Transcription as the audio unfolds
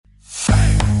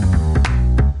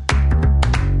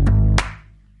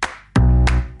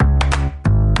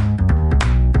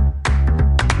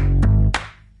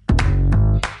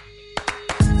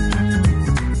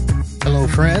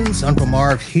Greetings, Uncle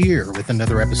Marv here with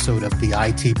another episode of the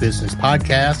IT Business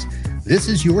Podcast. This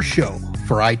is your show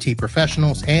for IT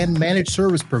professionals and managed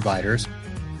service providers,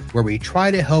 where we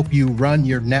try to help you run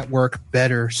your network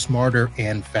better, smarter,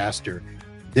 and faster.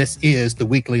 This is the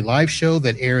weekly live show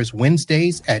that airs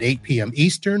Wednesdays at 8 p.m.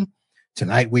 Eastern.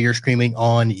 Tonight we are streaming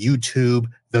on YouTube,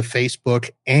 the Facebook,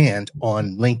 and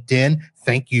on LinkedIn.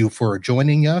 Thank you for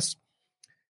joining us.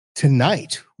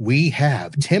 Tonight, we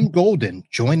have Tim Golden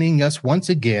joining us once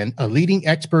again, a leading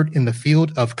expert in the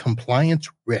field of compliance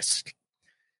risk.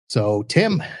 So,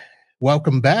 Tim,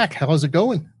 welcome back. How's it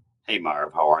going? Hey,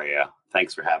 Marv, how are you?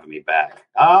 Thanks for having me back.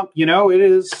 It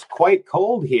is quite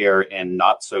cold here in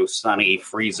not so sunny,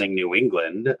 freezing New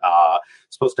England.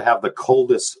 Supposed to have the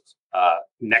coldest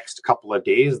next couple of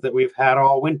days that we've had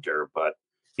all winter. But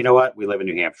you know what? We live in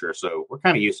New Hampshire, so we're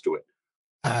kind of used to it.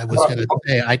 I was going to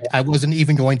say, I wasn't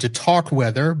even going to talk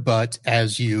weather, but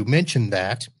as you mentioned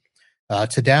that,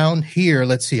 to down here,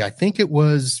 let's see, I think it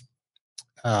was,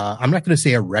 I'm not going to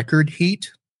say a record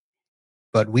heat,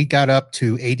 but we got up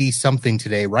to 80 something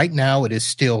today. Right now, it is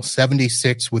still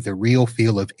 76 with a real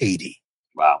feel of 80.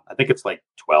 Wow. I think it's like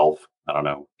 12,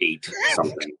 8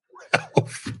 something.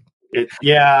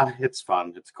 It's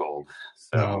fun. It's cold.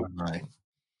 So.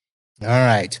 All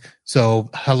right. So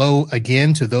hello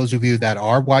again to those of you that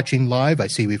are watching live. I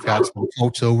see we've got some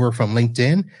folks over from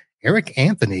LinkedIn. Eric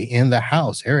Anthony in the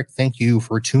house. Eric, thank you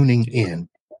for tuning in.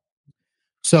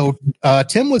 So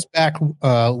Tim was back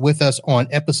with us on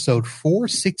episode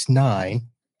 469,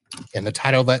 and the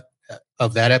title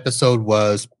of that episode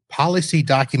was Policy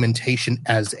Documentation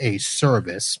as a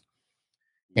Service.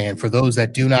 And for those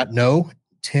that do not know,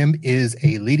 Tim is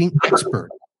a leading expert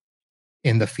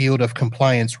in the field of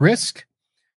compliance risk,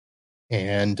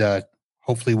 and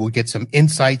hopefully we'll get some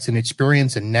insights and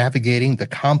experience in navigating the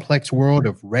complex world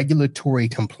of regulatory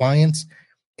compliance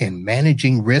and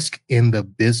managing risk in the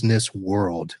business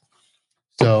world.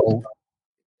 So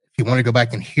if you want to go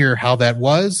back and hear how that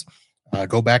was,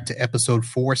 go back to episode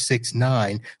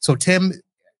 469. So Tim,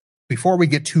 before we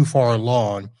get too far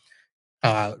along,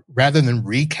 rather than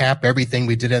recap everything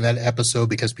we did in that episode,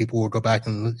 because people will go back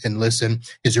and listen,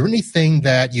 is there anything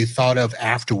that you thought of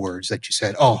afterwards that you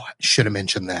said, oh, I should have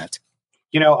mentioned that?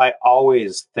 I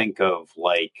always think of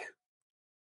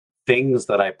things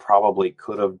that I probably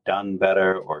could have done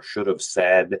better or should have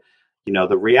said.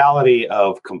 The reality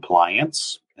of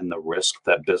compliance and the risk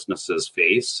that businesses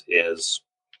face is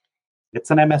it's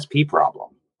an MSP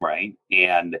problem, right?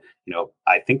 And,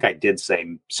 I think I did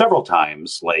say several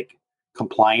times,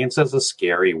 compliance is a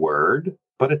scary word,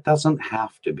 but it doesn't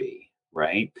have to be,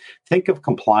 right? Think of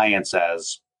compliance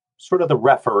as sort of the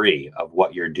referee of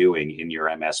what you're doing in your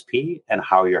MSP and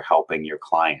how you're helping your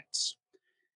clients.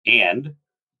 And,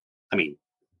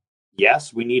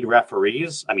 yes, we need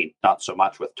referees. Not so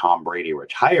much with Tom Brady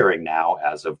retiring now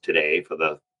as of today for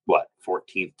the,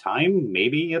 14th time?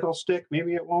 Maybe it'll stick,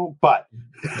 maybe it won't, but...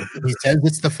 He says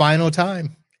it's the final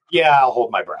time. Yeah, I'll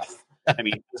hold my breath. As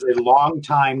a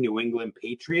longtime New England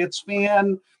Patriots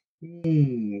fan,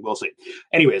 we'll see.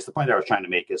 Anyways, the point I was trying to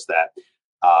make is that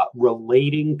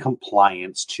relating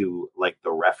compliance to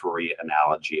the referee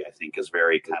analogy, I think is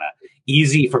very kind of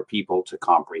easy for people to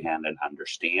comprehend and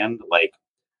understand.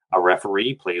 A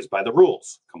referee plays by the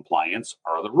rules. Compliance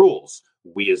are the rules.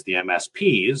 We as the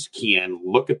MSPs can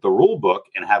look at the rule book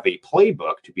and have a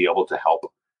playbook to be able to help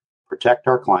protect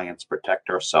our clients, protect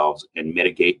ourselves, and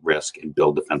mitigate risk and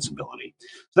build defensibility.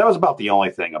 So that was about the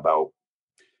only thing about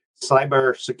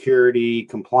cybersecurity,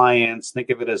 compliance.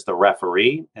 Think of it as the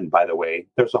referee. And by the way,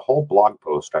 there's a whole blog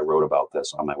post I wrote about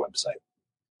this on my website.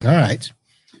 All right.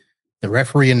 The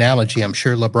referee analogy, I'm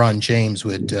sure LeBron James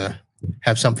would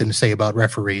have something to say about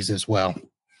referees as well.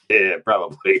 Yeah,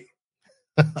 probably.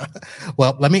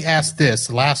 Well, let me ask this.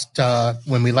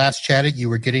 When we last chatted, you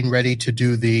were getting ready to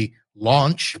do the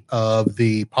launch of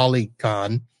the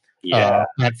Polygon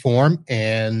platform,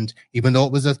 and even though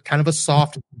it was a kind of a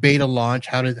soft beta launch,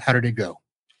 how did it go?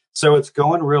 So it's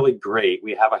going really great.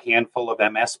 We have a handful of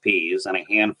MSPs and a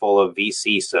handful of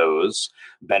VCSOs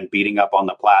been beating up on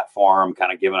the platform,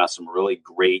 kind of giving us some really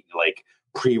great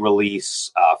pre-release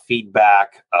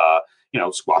feedback.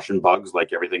 Squashing bugs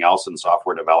like everything else in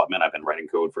software development. I've been writing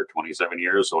code for 27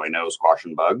 years, so I know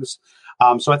squashing bugs.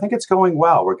 So I think it's going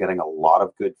well. We're getting a lot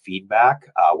of good feedback.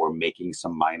 We're making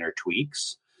some minor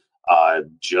tweaks.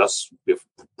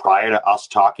 Prior to us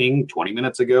talking 20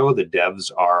 minutes ago, the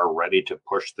devs are ready to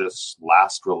push this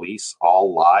last release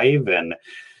all live. And,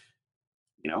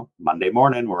 Monday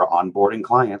morning, we're onboarding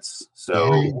clients.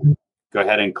 So go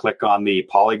ahead and click on the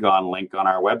Polygon link on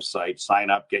our website, sign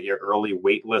up, get your early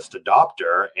waitlist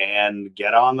adopter, and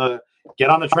get on the get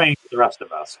on the train with the rest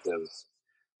of us, because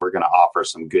we're going to offer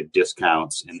some good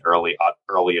discounts and early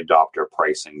adopter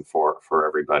pricing for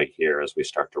everybody here as we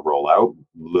start to roll out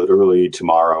literally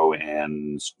tomorrow,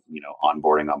 and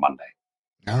onboarding on Monday.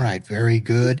 All right, very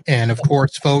good. And of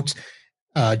course, folks,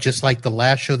 just like the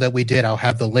last show that we did, I'll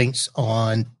have the links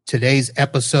on today's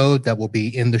episode that will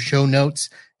be in the show notes,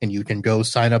 and you can go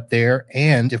sign up there.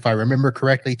 And if I remember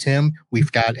correctly, Tim,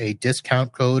 we've got a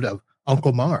discount code of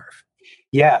Uncle Marv.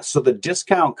 Yeah, so the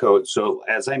discount code, so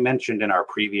as I mentioned in our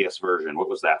previous version, what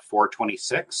was that,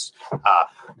 426?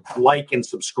 Like and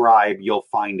subscribe, you'll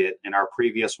find it. In our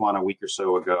previous one a week or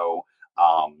so ago,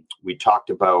 we talked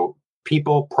about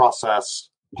people, process,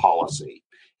 policy.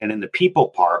 And in the people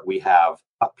part, we have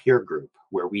a peer group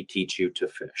where we teach you to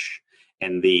fish.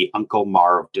 And the Uncle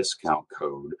Marv discount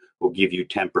code will give you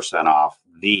 10% off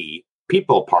the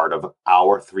people part of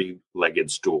our three-legged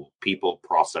stool, people,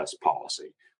 process,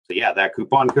 policy. So yeah, that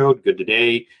coupon code, good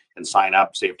today, and sign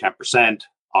up, save 10%,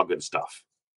 all good stuff.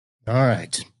 All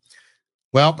right.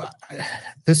 Well,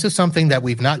 this is something that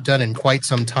we've not done in quite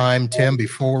some time, Tim.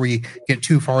 Before we get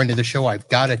too far into the show, I've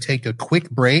got to take a quick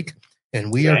break,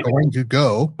 and we are going to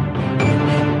go. My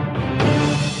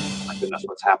goodness,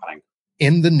 what's happening?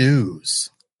 In the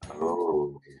news.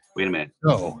 Oh, wait a minute.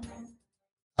 So,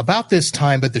 about this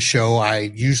time of the show, I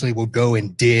usually will go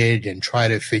and dig and try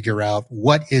to figure out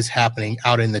what is happening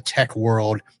out in the tech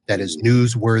world that is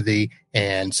newsworthy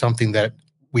and something that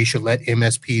we should let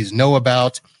MSPs know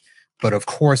about. But of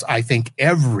course, I think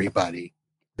everybody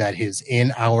that is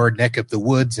in our neck of the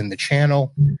woods in the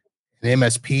channel, an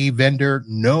MSP vendor,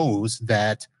 knows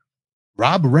that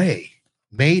Rob Ray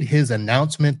made his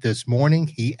announcement this morning.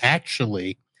 He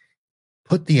actually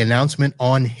put the announcement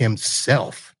on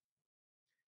himself.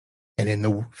 And in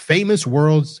the famous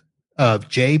words of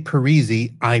Jay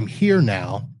Parisi, I'm here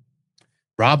now,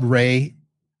 Rob Ray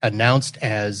announced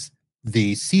as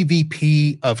the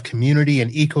CVP of Community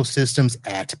and Ecosystems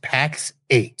at PAX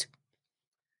 8.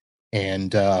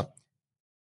 And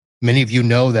many of you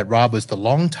know that Rob was the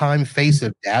longtime face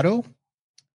of Datto,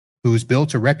 who's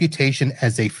built a reputation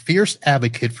as a fierce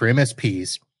advocate for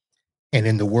MSPs. And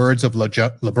in the words of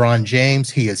LeBron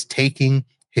James, he is taking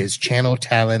his channel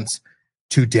talents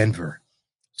to Denver.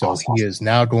 So awesome. He is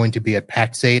now going to be at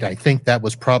PAX 8. I think that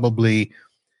was probably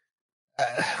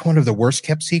one of the worst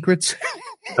kept secrets.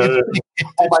 Oh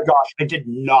my gosh, I did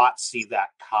not see that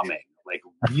coming. Like,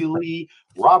 really?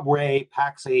 Rob Ray,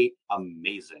 PAX 8,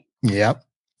 amazing. Yep.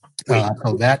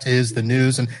 So that is the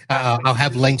news, and I'll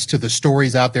have links to the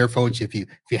stories out there, folks. If you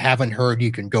haven't heard,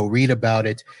 you can go read about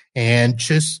it. And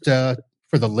just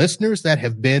for the listeners that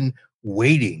have been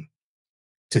waiting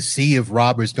to see if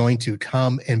Rob is going to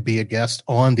come and be a guest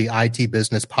on the IT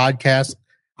Business Podcast,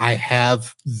 I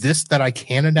have this that I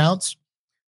can announce.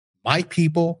 My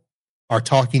people are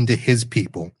talking to his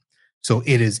people. So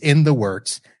it is in the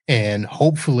works, and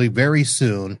hopefully very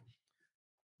soon,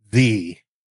 the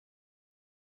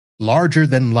larger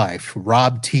than life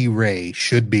Rob T. Ray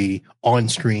should be on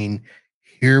screen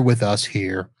here with us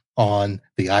here on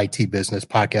the IT Business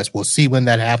Podcast. We'll see when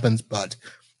that happens, but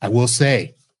I will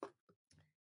say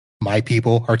my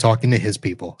people are talking to his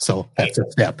people. So that's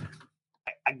a step.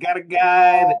 I got a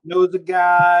guy that knows a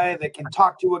guy that can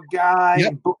talk to a guy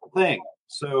and book a thing.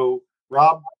 So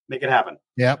Rob, make it happen.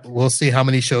 Yep. We'll see how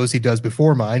many shows he does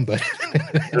before mine, but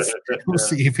we'll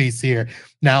see if he's here.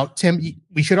 Now, Tim,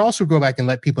 we should also go back and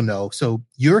let people know. So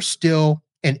you're still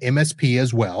an MSP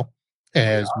as well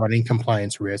as running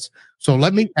compliance risks. So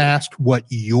let me ask what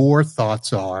your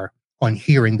thoughts are on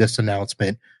hearing this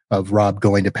announcement of Rob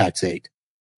going to PAX 8.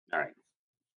 All right.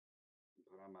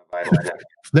 Put on my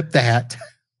Flip the hat.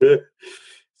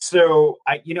 So,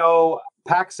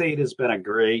 PAX 8 has been a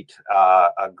great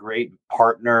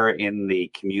partner in the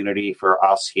community for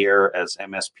us here as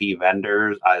MSP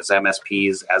vendors, as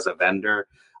MSPs, as a vendor.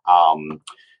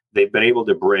 They've been able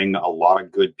to bring a lot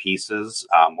of good pieces.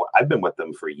 I've been with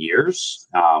them for years,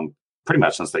 pretty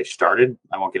much since they started.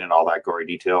 I won't get into all that gory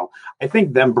detail. I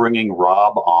think them bringing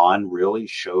Rob on really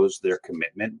shows their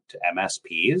commitment to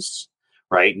MSPs,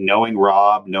 right? Knowing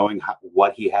Rob, knowing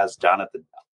what he has done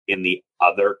in the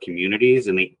other communities,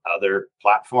 in the other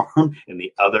platform, in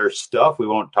the other stuff. We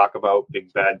won't talk about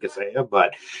Big Bad Kaseya,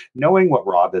 but knowing what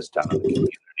Rob has done in the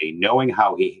community, knowing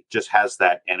how he just has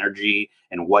that energy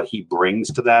and what he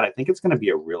brings to that, I think it's going to be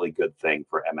a really good thing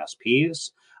for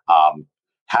MSPs.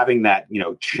 Having that,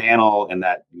 channel and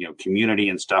that, community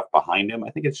and stuff behind him,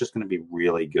 I think it's just going to be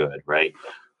really good, right?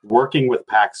 Working with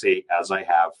PAX 8 as I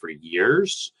have for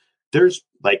years, there's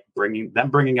like bringing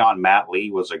on Matt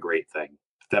Lee was a great thing.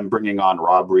 Them bringing on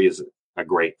Rob Ray is a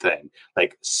great thing.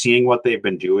 Like seeing what they've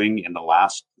been doing in the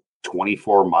last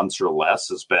 24 months or less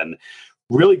has been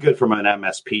really good from an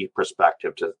MSP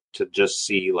perspective to just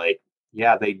see like,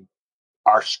 yeah, they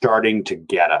are starting to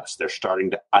get us. They're starting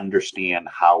to understand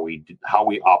how we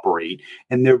operate,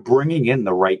 and they're bringing in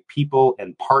the right people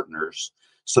and partners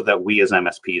so that we as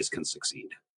MSPs can succeed.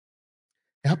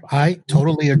 Yep, I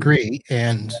totally agree.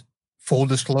 And full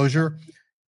disclosure,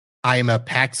 I am a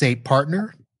Pax8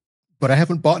 partner, but I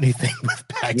haven't bought anything with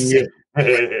Pax8.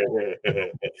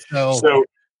 So,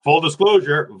 full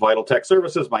disclosure, Vital Tech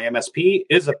Services, my MSP,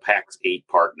 is a Pax8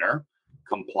 partner.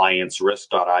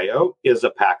 ComplianceRisk.io is a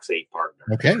Pax8 partner.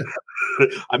 Okay.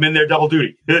 I'm in there double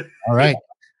duty. All right.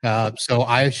 So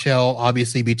I shall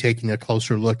obviously be taking a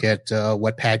closer look at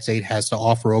what Pax8 has to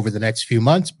offer over the next few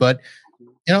months. But,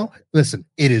 listen,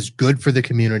 it is good for the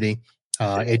community.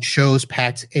 It shows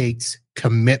Pax8's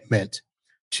commitment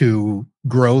to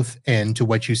growth and to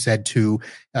what you said, to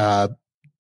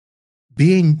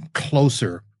being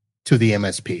closer to the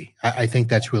MSP. I think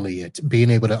that's really it. Being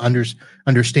able to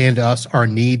understand us, our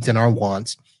needs and our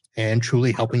wants, and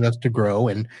truly helping us to grow.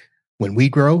 And when we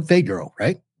grow, they grow,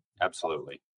 right?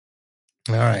 Absolutely.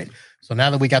 All right. So now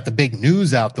that we got the big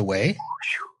news out the way,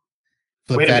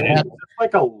 wait a minute. It's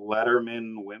like a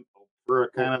Letterman for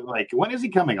kind of like, when is he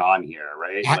coming on here,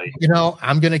 right?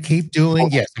 I'm going to keep doing,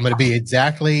 yes, I'm going to be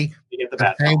exactly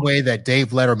the same way that Dave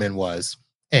Letterman was.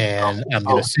 And I'm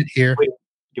going to sit here. Wait, do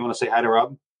you want to say hi to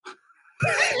Rob?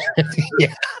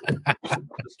 Yeah.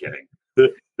 Just kidding.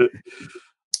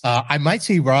 I might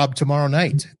see Rob tomorrow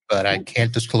night, but I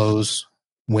can't disclose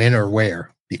when or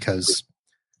where because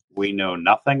we know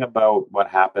nothing about what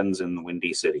happens in the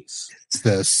Windy Cities. It's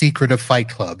the secret of Fight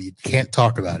Club. You can't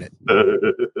talk about it.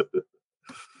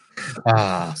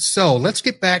 So let's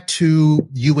get back to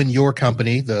you and your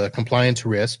company, the Compliance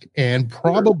Risk, and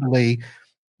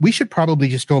we should probably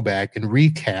just go back and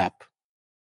recap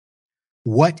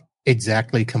what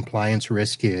exactly Compliance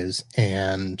Risk is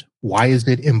and why is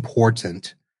it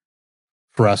important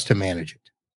for us to manage it.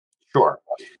 Sure.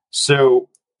 So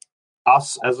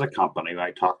us as a company,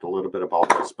 I talked a little bit about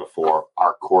this before,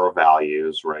 our core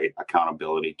values, right?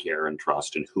 Accountability, care, and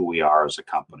trust, and who we are as a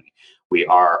company. We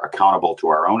are accountable to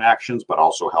our own actions, but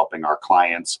also helping our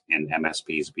clients and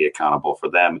MSPs be accountable for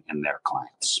them and their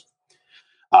clients.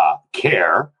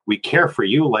 Care, we care for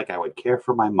you like I would care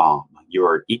for my mom.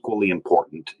 You're equally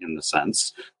important in the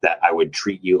sense that I would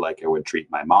treat you like I would treat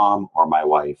my mom or my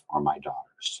wife or my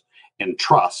daughters. And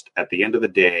trust, at the end of the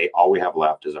day, all we have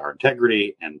left is our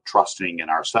integrity and trusting in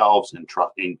ourselves and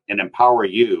empower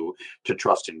you to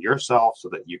trust in yourself so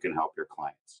that you can help your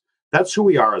clients. That's who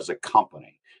we are as a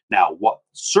company. Now, what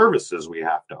services we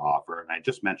have to offer, and I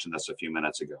just mentioned this a few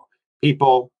minutes ago: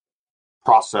 people,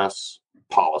 process,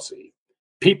 policy.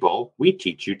 People, we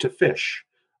teach you to fish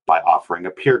by offering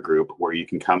a peer group where you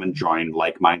can come and join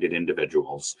like-minded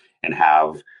individuals and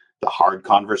have the hard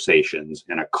conversations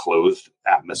in a closed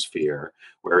atmosphere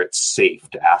where it's safe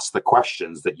to ask the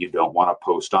questions that you don't want to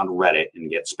post on Reddit and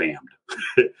get spammed.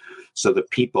 So the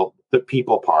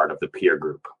people part of the peer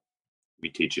group, we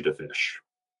teach you to fish.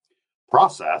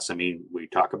 Process, I mean, we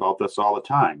talk about this all the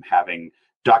time. Having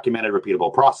documented,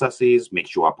 repeatable processes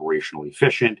makes you operationally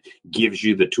efficient, gives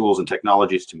you the tools and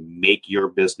technologies to make your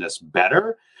business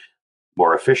better,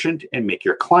 more efficient, and make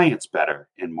your clients better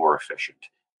and more efficient.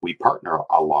 We partner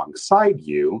alongside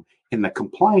you in the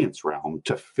compliance realm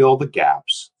to fill the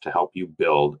gaps to help you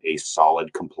build a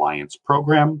solid compliance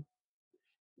program.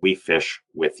 We fish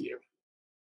with you.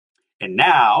 And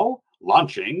now,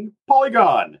 launching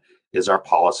Polygon is our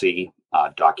policy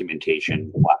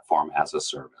documentation platform as a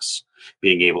service.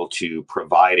 Being able to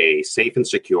provide a safe and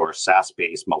secure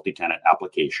SaaS-based multi-tenant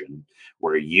application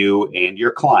where you and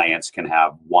your clients can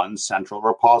have one central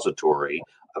repository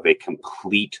of a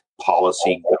complete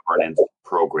policy governance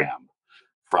program,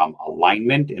 from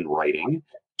alignment in writing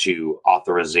to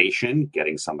authorization,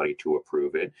 getting somebody to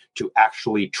approve it, to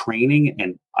actually training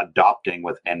and adopting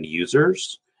with end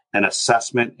users, and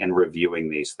assessment and reviewing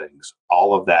these things.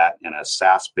 All of that in a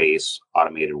SaaS-based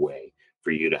automated way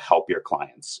for you to help your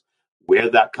clients. Where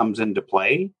that comes into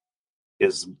play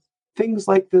is things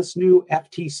like this new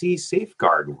FTC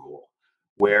safeguard rule,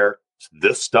 where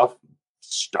this stuff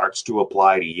starts to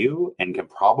apply to you and can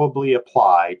probably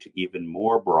apply to even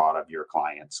more broad of your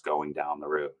clients going down the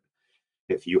road.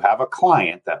 If you have a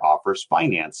client that offers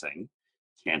financing,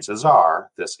 chances are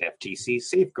this FTC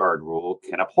safeguard rule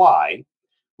can apply,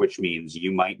 which means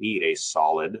you might need a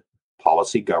solid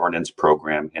policy governance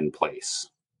program in place.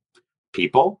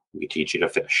 People, we teach you to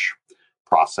fish.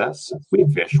 Process, we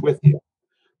fish with you.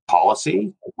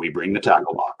 Policy, we bring the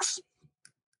tackle box.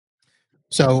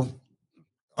 So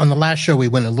on the last show, we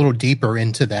went a little deeper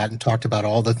into that and talked about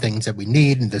all the things that we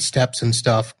need and the steps and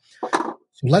stuff.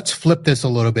 So let's flip this a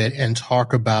little bit and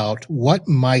talk about what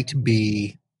might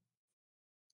be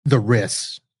the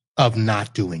risks of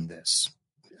not doing this.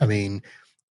 I mean,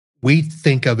 we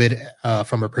think of it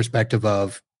from a perspective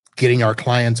of getting our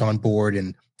clients on board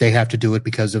and they have to do it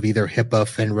because of either HIPAA,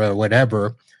 FINRA, or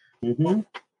whatever. Mm-hmm.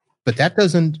 But that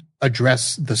doesn't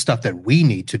address the stuff that we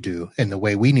need to do and the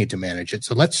way we need to manage it.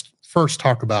 So let's first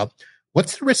talk about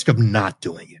what's the risk of not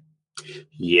doing it?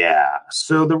 Yeah.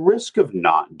 So the risk of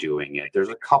not doing it, there's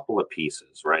a couple of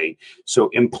pieces, right? So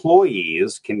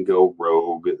employees can go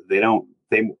rogue. They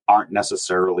aren't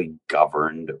necessarily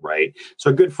governed, right? So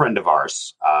a good friend of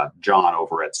ours, John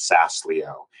over at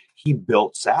Sasleo, he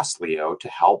built Sasleo to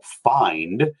help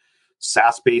find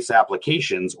SaaS-based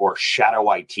applications or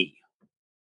shadow IT.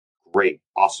 Great,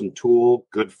 awesome tool,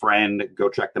 good friend, go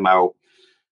check them out.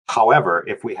 However,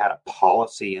 if we had a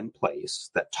policy in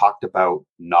place that talked about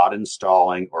not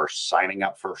installing or signing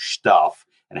up for stuff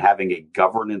and having a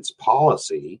governance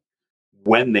policy,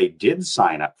 when they did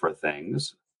sign up for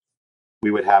things,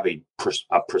 we would have a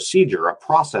procedure, a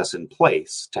process in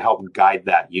place to help guide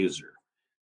that user.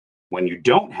 When you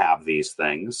don't have these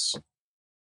things,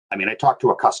 I mean, I talked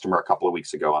to a customer a couple of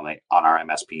weeks ago on our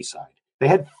MSP side. They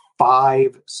had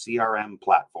 5 CRM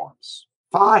platforms.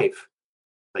 5.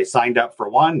 They signed up for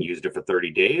one, used it for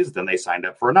 30 days. Then they signed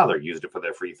up for another, used it for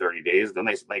their free 30 days. Then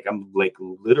they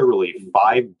literally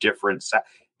 5 different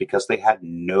because they had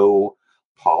no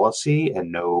policy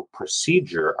and no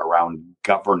procedure around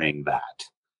governing that.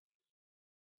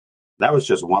 That was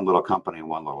just one little company in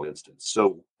one little instance.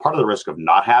 So part of the risk of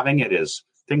not having it is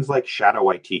things like shadow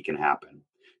IT can happen.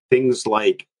 Things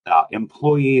like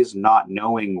employees not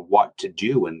knowing what to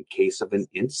do in case of an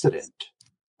incident.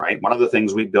 Right. One of the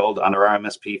things we build under our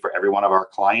MSP for every one of our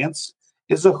clients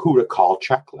is a who to call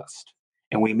checklist.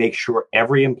 And we make sure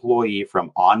every employee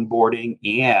from onboarding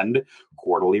and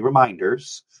quarterly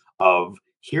reminders of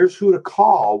here's who to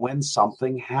call when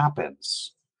something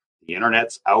happens. The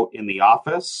internet's out in the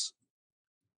office.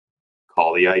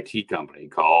 Call the IT company,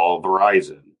 call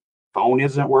Verizon. Phone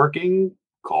isn't working,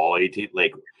 call AT.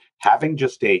 Like having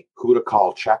just a who to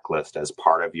call checklist as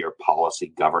part of your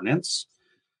policy governance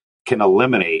can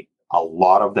eliminate a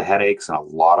lot of the headaches and a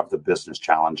lot of the business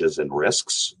challenges and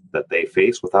risks that they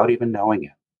face without even knowing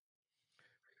it.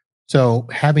 So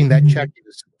having that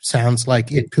checklist sounds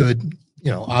like it could,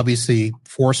 obviously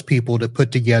force people to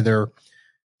put together,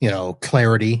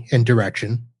 clarity and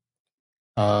direction.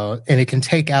 And it can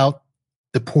take out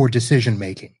the poor decision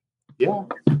making. Yeah.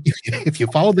 If you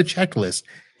follow the checklist,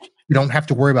 you don't have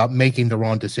to worry about making the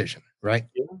wrong decision, right?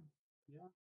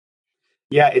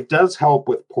 Yeah, it does help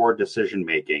with poor decision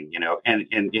making,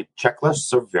 and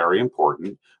checklists are very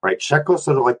important, right? Checklists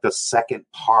are like the second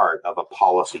part of a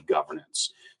policy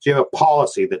governance. So you have a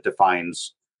policy that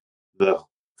defines the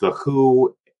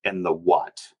who and the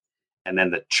what. And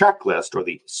then the checklist or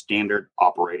the standard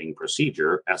operating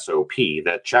procedure, SOP,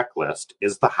 that checklist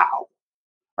is the how,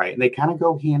 right? And they kind of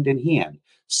go hand in hand.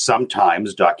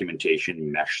 Sometimes documentation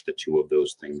mesh the two of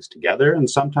those things together, and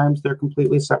sometimes they're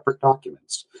completely separate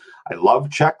documents. I love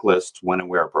checklists when and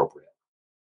where appropriate.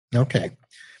 Okay.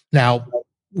 Now,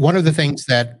 one of the things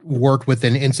that worked with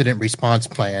an incident response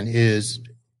plan is,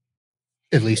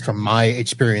 at least from my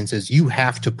experience, is you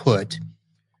have to put,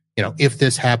 if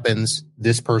this happens,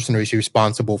 this person is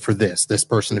responsible for this. This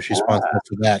person is responsible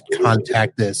for that.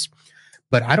 Contact this.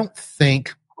 But I don't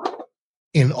think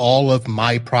in all of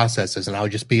my processes, and I'll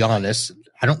just be honest,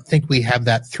 I don't think we have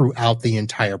that throughout the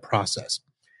entire process.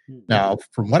 Mm-hmm. Now,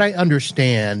 from what I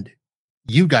understand,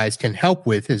 you guys can help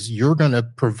with is you're going to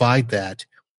provide that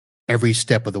every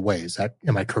step of the way.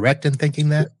 Am I correct in thinking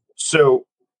that? So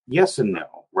yes and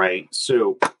no, right?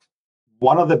 So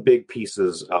one of the big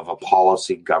pieces of a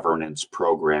policy governance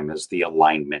program is the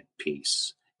alignment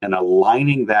piece, and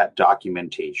aligning that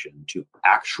documentation to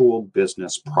actual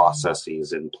business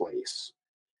processes in place.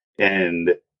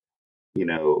 And,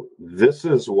 this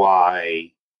is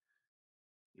why,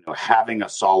 having a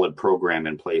solid program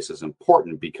in place is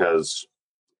important because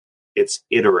it's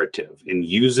iterative, and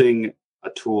using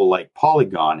a tool like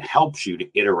Polygon helps you to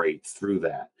iterate through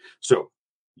that. So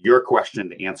your question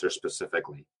to answer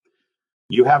specifically,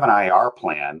 you have an IR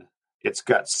plan. It's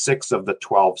got 6 of the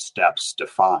 12 steps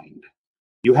defined.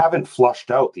 You haven't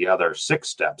flushed out the other 6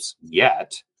 steps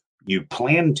yet. You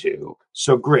plan to.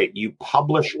 So great. You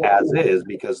publish as is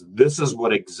because this is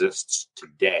what exists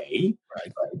today.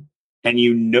 Right. And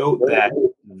you note that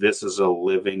this is a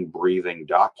living, breathing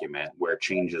document where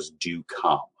changes do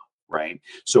come, right?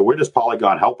 So where does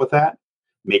Polygon help with that?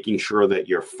 making sure that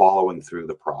you're following through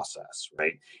the process,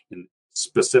 right? And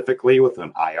specifically with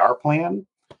an IR plan,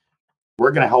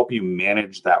 we're going to help you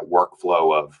manage that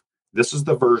workflow of this is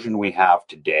the version we have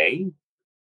today.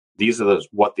 These are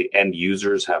what the end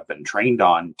users have been trained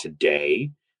on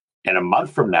today. And a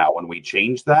month from now, when we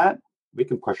change that, we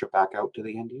can push it back out to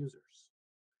the end users.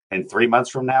 And 3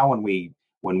 months from now, when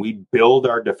we build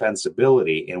our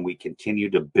defensibility and we continue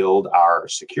to build our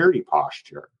security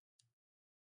posture,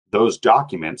 those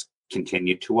documents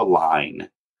continue to align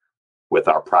with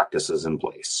our practices in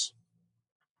place.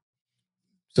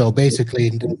 So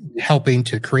basically, helping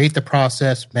to create the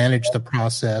process, manage the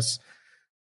process.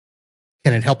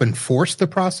 Can it help enforce the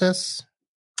process?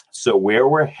 So where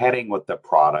we're heading with the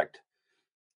product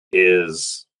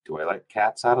is, do I let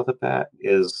cats out of the bag?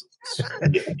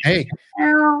 Hey,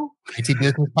 IT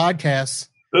Business Podcasts.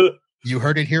 You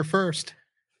heard it here first.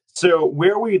 So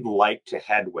where we'd like to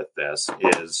head with this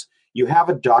is you have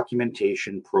a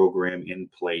documentation program in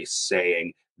place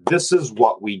saying, this is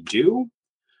what we do.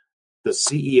 The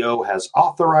CEO has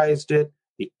authorized it.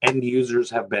 The end users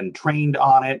have been trained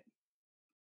on it.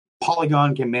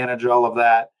 Polygon can manage all of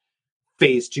that.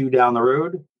 Phase 2 down the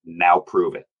road, now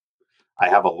prove it. I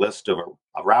have a list of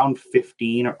around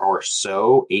 15 or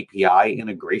so API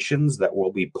integrations that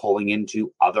we'll be pulling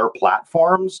into other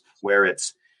platforms where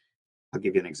I'll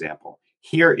give you an example.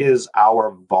 Here is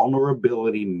our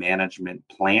vulnerability management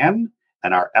plan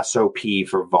and our SOP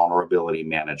for vulnerability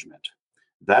management.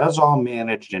 That is all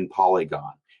managed in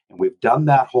Polygon, and we've done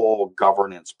that whole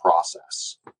governance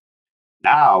process.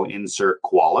 Now insert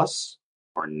Qualys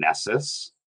or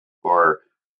Nessus or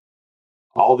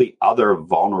all the other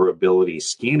vulnerability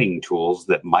scanning tools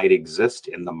that might exist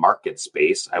in the market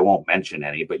space. I won't mention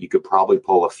any, but you could probably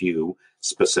pull a few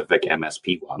specific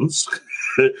MSP ones.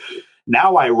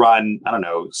 Now I run,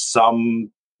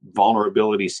 some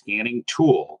vulnerability scanning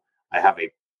tool. I have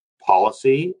a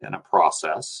policy and a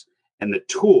process, and the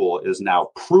tool is now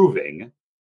proving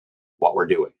what we're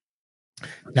doing.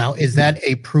 Now, is that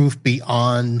a proof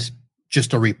beyond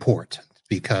just a report?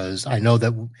 Because I know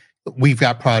that we've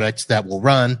got products that will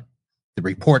run, the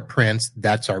report prints,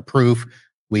 that's our proof.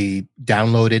 We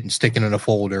download it and stick it in a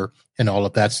folder and all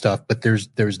of that stuff, but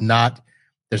there's not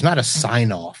a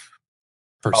sign off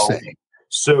per se.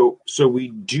 So we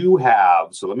do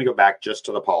have, so let me go back just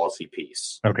to the policy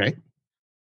piece. Okay.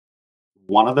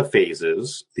 One of the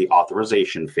phases, the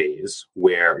authorization phase,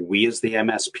 where we as the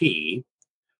MSP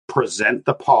present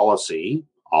the policy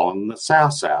all in the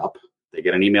SaaS app. They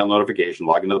get an email notification,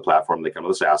 log into the platform, they come to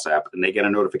the SaaS app, and they get a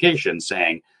notification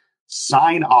saying,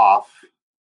 sign off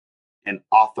and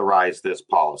authorize this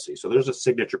policy. So there's a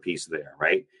signature piece there,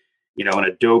 right? And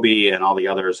Adobe and all the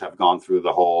others have gone through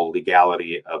the whole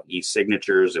legality of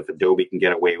e-signatures. If Adobe can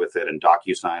get away with it and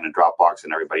DocuSign and Dropbox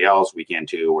and everybody else, we can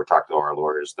too. We're talking to our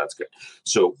lawyers. That's good.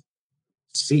 So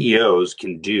CEOs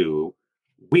can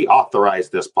we authorize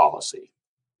this policy.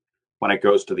 When it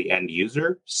goes to the end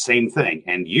user, same thing.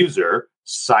 End user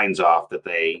signs off that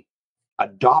they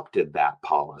adopted that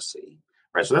policy,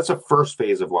 right? So that's the first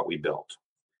phase of what we built.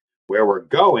 Where we're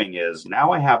going is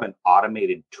now I have an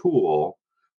automated tool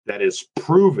that is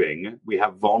proving we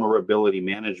have vulnerability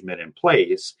management in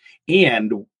place.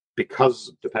 And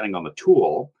because depending on the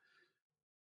tool,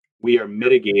 we are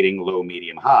mitigating low,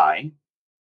 medium, high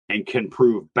and can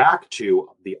prove back to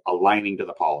the aligning to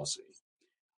the policy.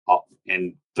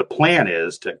 And the plan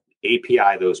is to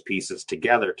API those pieces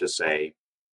together to say,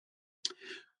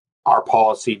 our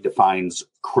policy defines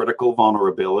critical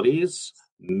vulnerabilities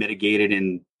mitigated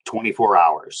in 24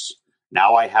 hours.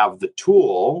 Now I have the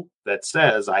tool that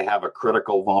says I have a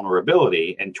critical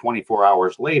vulnerability, and 24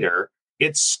 hours later,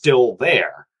 it's still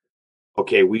there.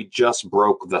 Okay, we just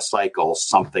broke the cycle.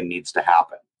 Something needs to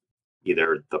happen.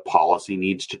 Either the policy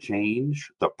needs to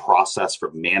change, the process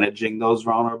for managing those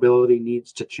vulnerability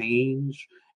needs to change,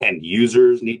 and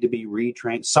users need to be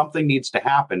retrained. Something needs to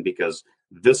happen because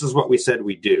this is what we said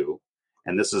we do,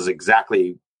 and this is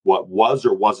exactly what was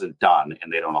or wasn't done,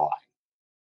 and they don't align.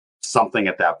 Something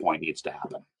at that point needs to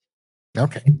happen.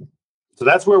 Okay. So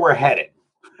that's where we're headed.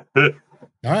 All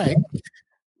right.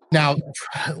 Now,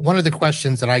 one of the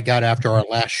questions that I got after our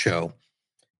last show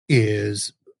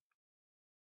is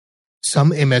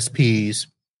some MSPs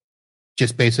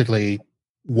just basically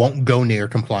won't go near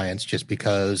compliance just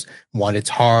because, one, it's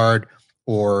hard,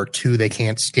 or two, they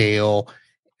can't scale,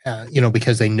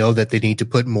 because they know that they need to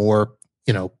put more,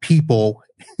 people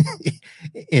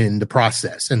in the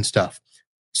process and stuff.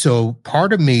 So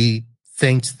part of me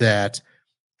thinks that,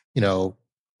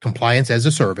 compliance as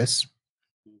a service,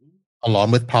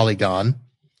 along with Polygon,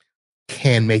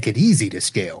 can make it easy to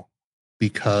scale,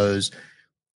 because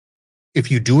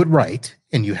if you do it right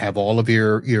and you have all of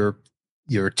your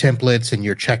templates and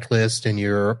your checklist and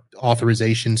your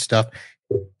authorization stuff,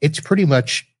 it's pretty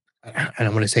much, I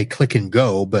don't want to say click and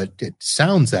go, but it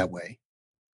sounds that way.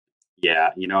 Yeah,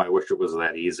 I wish it was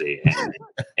that easy.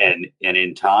 And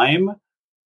in time,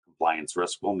 compliance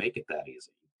risk will make it that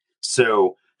easy.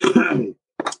 So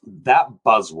that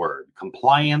buzzword,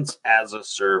 compliance as a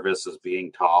service, is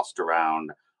being tossed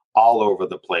around all over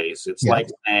the place. It's like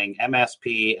saying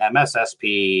MSP,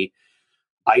 MSSP,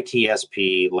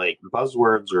 ITSP. Like,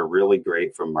 buzzwords are really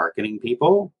great for marketing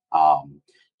people.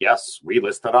 Yes, we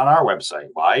list it on our website.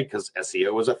 Why? Because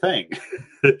SEO is a thing.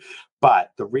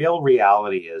 But the real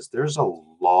reality is there's a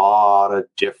lot of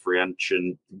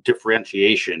differentiation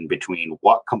between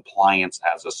what compliance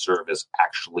as a service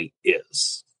actually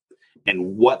is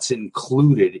and what's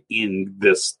included in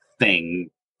this thing,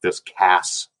 this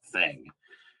CAS thing,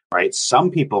 right?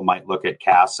 Some people might look at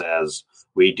CAS as,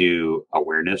 we do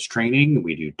awareness training,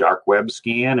 we do dark web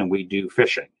scan, and we do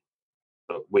phishing.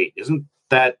 But wait, isn't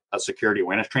that a security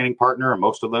awareness training partner in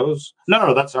most of those?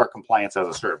 No, that's our compliance as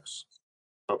a service.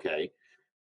 Okay.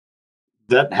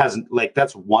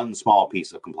 That's one small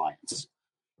piece of compliance.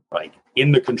 Like,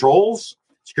 in the controls,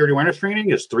 security awareness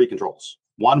training is 3 controls,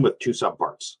 one with 2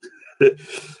 subparts.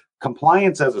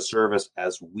 Compliance as a service,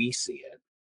 as we see it,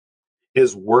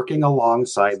 is working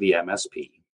alongside the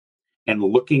MSP and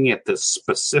looking at the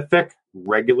specific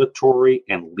regulatory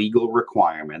and legal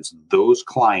requirements those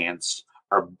clients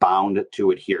are bound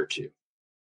to adhere to.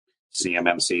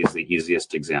 CMMC is the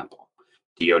easiest example.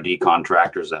 DoD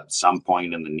contractors at some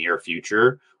point in the near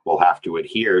future will have to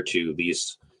adhere to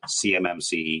these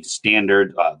CMMC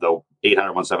standard, the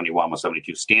 800, 171,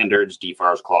 172 standards,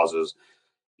 DFARS clauses,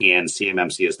 and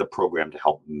CMMC is the program to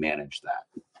help manage that.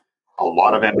 A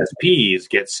lot of MSPs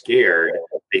get scared.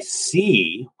 They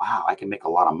see, wow, I can make a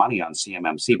lot of money on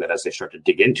CMMC, but as they start to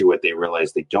dig into it, they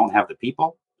realize they don't have the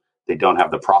people, they don't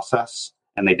have the process,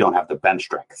 and they don't have the bench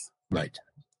strength. Right.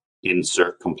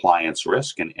 Insert compliance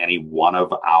risk in any one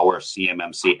of our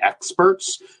CMMC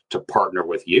experts to partner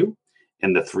with you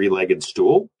in the 3-legged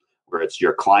stool, where it's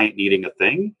your client needing a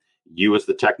thing, you as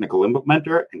the technical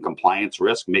implementer, and compliance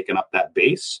risk making up that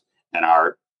base, and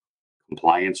our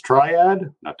compliance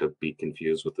triad, not to be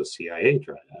confused with the CIA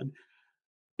triad,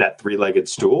 that 3-legged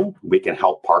stool, we can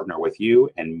help partner with you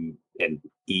and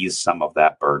ease some of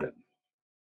that burden.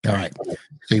 All right.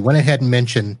 So you went ahead and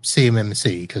mentioned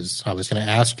CMMC, because I was going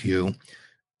to ask you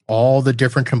all the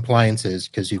different compliances,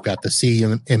 because you've got the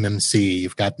CMMC,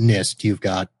 you've got NIST, you've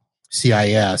got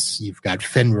CIS, you've got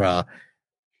FINRA,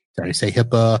 did I say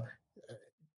HIPAA,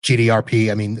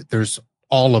 GDRP? I mean, there's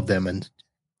all of them, and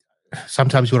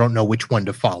sometimes we don't know which one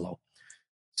to follow.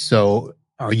 So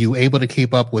are you able to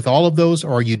keep up with all of those,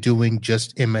 or are you doing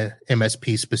just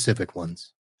MSP specific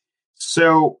ones?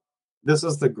 So this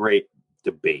is the great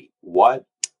debate. What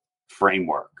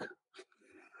framework?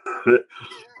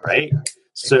 Right?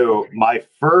 So my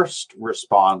first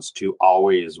response to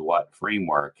always what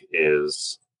framework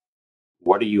is,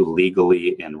 what are you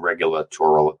legally and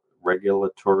regulatory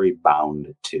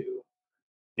bound to?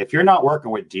 If you're not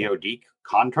working with DoD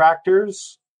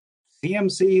contractors,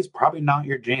 CMC is probably not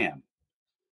your jam.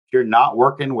 If you're not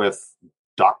working with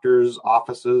doctors'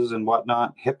 offices and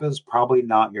whatnot, HIPAA is probably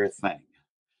not your thing.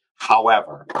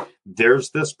 However, there's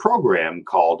this program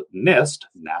called NIST,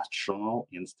 National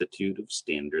Institute of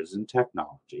Standards and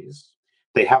Technologies.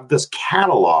 They have this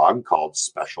catalog called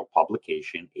Special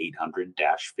Publication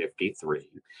 800-53,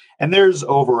 and there's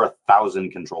over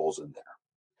 1,000 controls in there.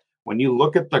 When you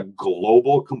look at the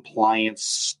global compliance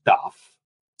stuff,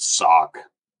 SOC,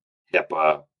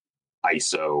 HIPAA,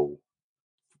 ISO,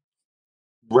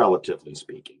 relatively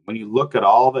speaking, when you look at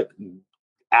all the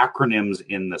acronyms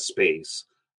in the space,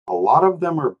 a lot of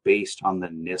them are based on the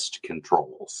NIST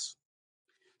controls.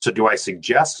 So do I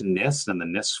suggest NIST and the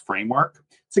NIST framework?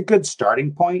 It's a good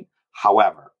starting point.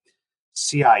 However,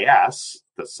 CIS,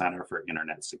 the Center for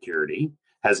Internet Security,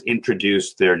 has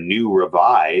introduced their new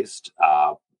revised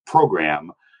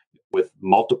program with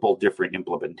multiple different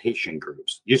implementation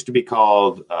groups. Used to be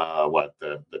called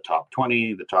the top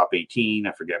 20, the top 18.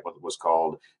 I forget what it was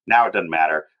called. Now it doesn't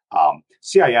matter.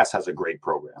 CIS has a great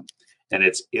program, and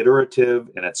it's iterative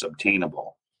and it's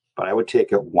obtainable. But I would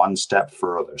take it one step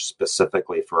further,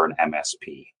 specifically for an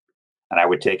MSP, and I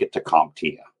would take it to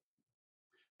CompTIA.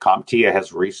 CompTIA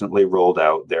has recently rolled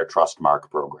out their Trustmark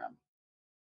program.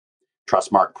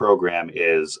 Trustmark program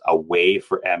is a way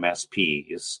for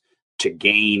MSPs to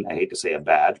gain, I hate to say a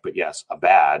badge, but yes, a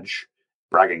badge,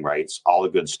 bragging rights, all the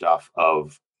good stuff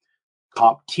of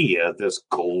CompTIA, this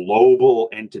global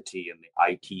entity in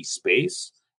the IT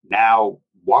space now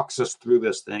walks us through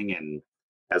this thing, and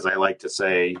as I like to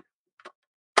say,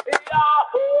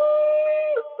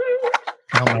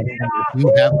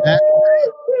 you have that.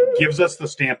 Gives us the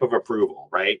stamp of approval,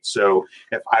 right? So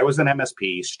if I was an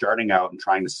MSP starting out and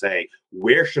trying to say,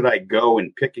 where should I go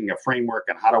in picking a framework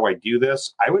and how do I do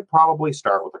this? I would probably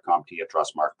start with a CompTIA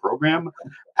Trustmark program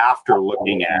after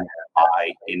looking at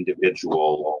my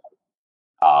individual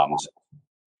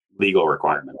legal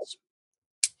requirements.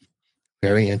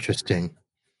 Very interesting.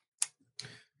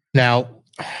 Now,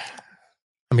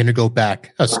 I'm going to go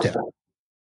back a step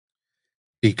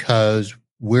because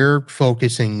we're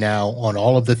focusing now on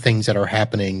all of the things that are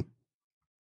happening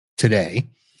today.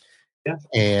 Yeah.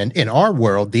 And in our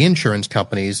world, the insurance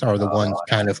companies are the ones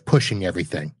kind of pushing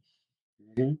everything.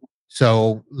 Mm-hmm.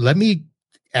 So let me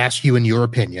ask you in your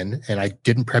opinion, and I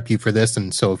didn't prep you for this,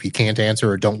 and so if you can't answer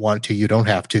or don't want to, you don't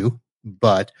have to,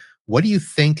 but what do you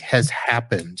think has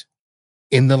happened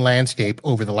in the landscape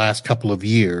over the last couple of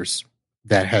years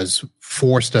that has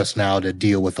forced us now to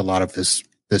deal with a lot of this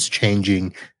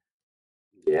changing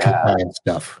compliance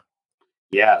stuff?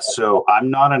 Yeah, so I'm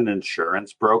not an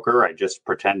insurance broker. I just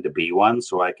pretend to be one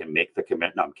so I can make the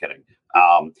commitment. No, I'm kidding.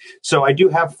 So I do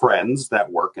have friends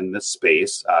that work in this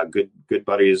space. Good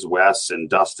buddies, Wes and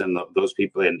Dustin, those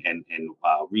people, and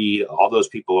Reed, all those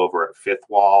people over at Fifth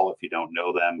Wall. If you don't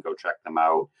know them, go check them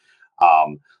out.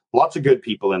 Lots of good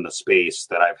people in the space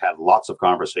that I've had lots of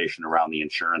conversation around the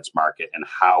insurance market and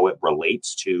how it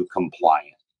relates to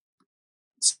compliance.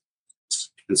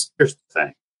 Here's the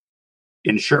thing.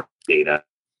 Insurance data,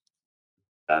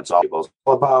 that's all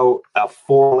about a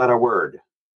 4-letter word.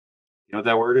 You know what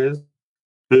that word is?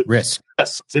 Risk.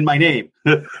 Yes, it's in my name.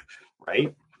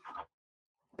 Right?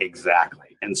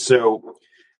 Exactly. And so,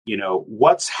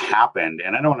 what's happened,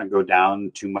 and I don't want to go down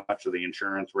too much of the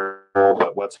insurance world,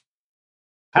 but what's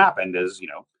happened is,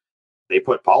 they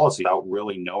put policy out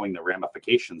really knowing the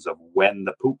ramifications of when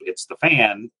the poop hits the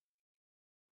fan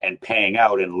and paying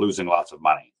out and losing lots of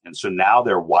money. And so now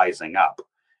they're wising up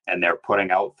and they're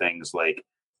putting out things like,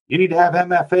 you need to have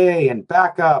MFA and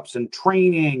backups and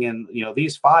training and,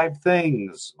 these 5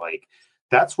 things. Like,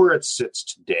 that's where it sits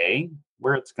today.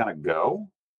 Where it's going to go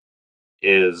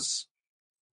is,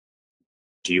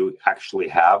 do you actually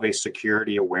have a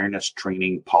security awareness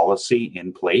training policy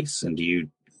in place? And do you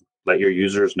let your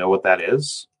users know what that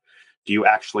is? Do you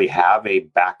actually have a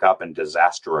backup and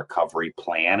disaster recovery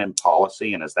plan and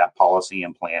policy? And is that policy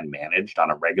and plan managed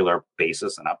on a regular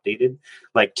basis and updated?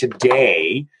 Like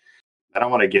today, I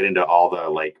don't want to get into all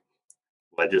the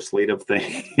legislative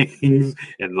things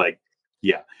and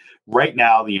right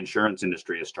now the insurance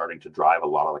industry is starting to drive a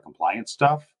lot of the compliance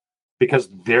stuff because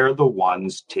they're the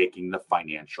ones taking the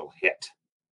financial hit.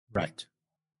 Right.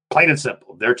 Plain and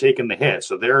simple. They're taking the hit.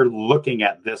 So they're looking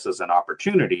at this as an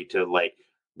opportunity to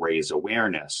raise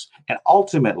awareness and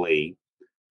ultimately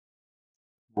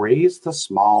raise the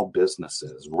small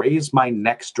businesses, raise my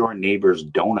next door neighbor's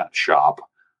donut shop,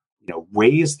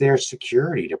 raise their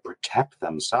security to protect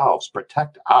themselves,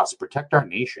 protect us, protect our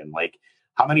nation.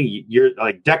 How many years,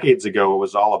 decades ago, it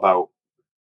was all about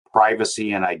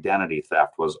privacy and identity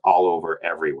theft was all over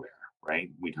everywhere, right?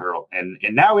 We'd heard, and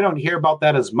now we don't hear about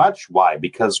that as much. Why?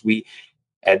 Because we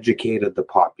educated the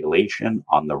population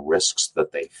on the risks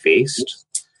that they faced.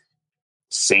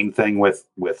 Same thing with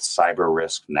cyber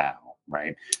risk now,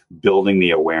 right? Building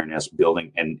the awareness,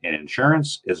 building and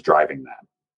insurance is driving that.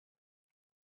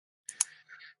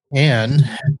 And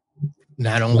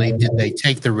not only did they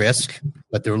take the risk,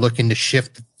 but they're looking to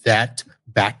shift that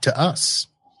back to us.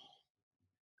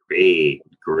 Great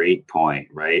point,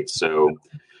 right? So,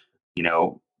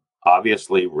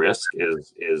 obviously risk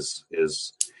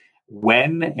is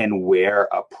when and where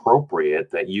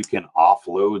appropriate that you can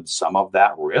offload some of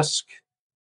that risk.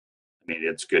 I mean,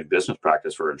 it's good business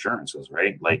practice for insurances,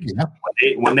 right?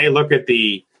 When they look at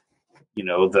the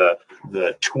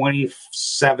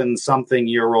 27 something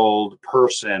year old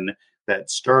person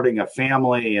that's starting a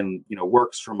family and,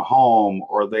 works from home,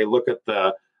 or they look at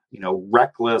the,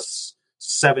 reckless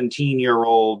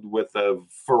 17-year-old with a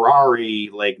Ferrari,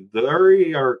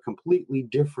 they are completely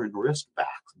different risk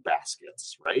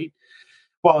baskets, right?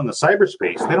 Well, in the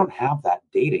cyberspace, they don't have that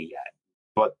data yet.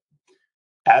 But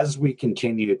as we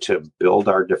continue to build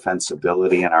our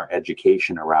defensibility and our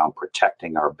education around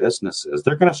protecting our businesses,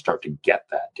 they're going to start to get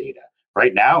that data.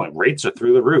 Right now, and rates are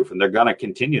through the roof, and they're going to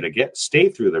continue to stay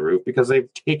through the roof because they've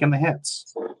taken the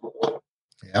hits.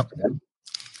 Yep.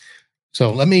 So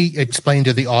let me explain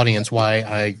to the audience why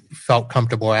I felt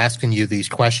comfortable asking you these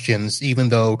questions, even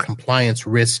though Compliance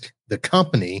Risk, the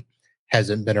company,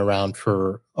 hasn't been around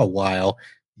for a while.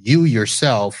 You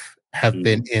yourself have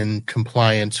been in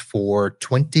compliance for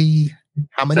 20,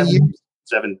 how many years?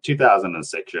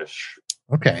 2006-ish.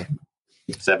 Okay.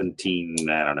 17,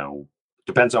 I don't know.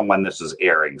 Depends on when this is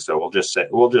airing. So we'll just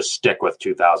stick with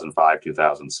 2005,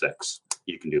 2006.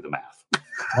 You can do the math.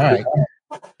 All right.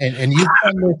 And you've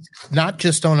done this not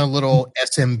just on a little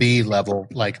SMB level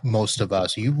like most of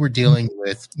us. You were dealing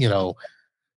with,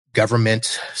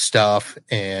 government stuff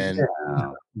and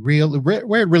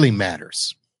where it really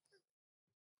matters.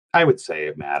 I would say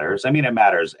it matters. I mean, it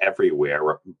matters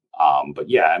everywhere. But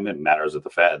yeah, I mean, it matters at the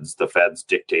feds. The feds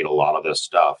dictate a lot of this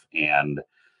stuff. And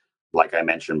like I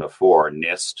mentioned before,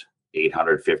 NIST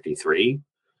 853.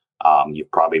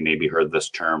 You've probably maybe heard this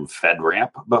term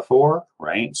FedRAMP before,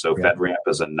 right? So yeah. FedRAMP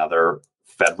is another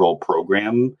federal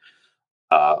program,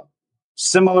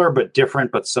 similar but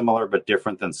different, but similar but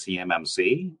different than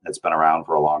CMMC. It's been around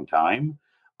for a long time.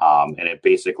 And it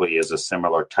basically is a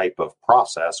similar type of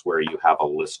process where you have a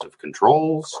list of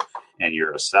controls and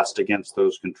you're assessed against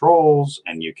those controls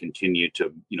and you continue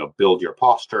to, build your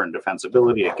posture and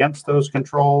defensibility against those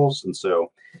controls. And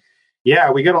so,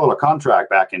 yeah, we got a little contract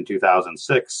back in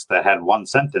 2006 that had one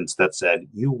sentence that said,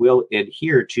 you will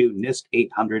adhere to NIST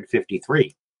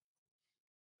 853.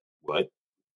 What?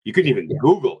 You couldn't even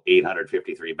Google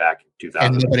 853 back in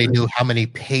 2000. And nobody knew how many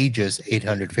pages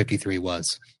 853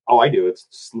 was. Oh, I do.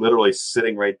 It's literally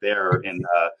sitting right there in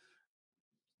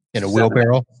a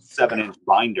wheelbarrow, 7-inch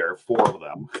binder, 4 of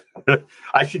them.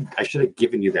 I should have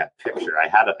given you that picture.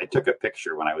 I took a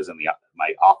picture when I was in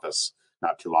my office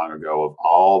not too long ago of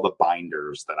all the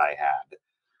binders that I had.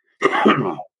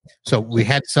 So we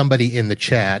had somebody in the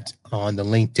chat on the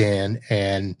LinkedIn,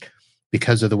 and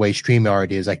because of the way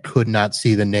StreamYard is, I could not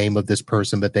see the name of this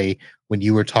person, but when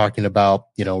you were talking about,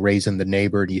 raising the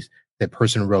neighbor, that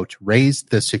person wrote, raise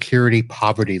the security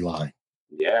poverty line.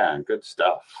 Yeah, good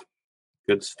stuff.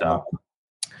 Good stuff.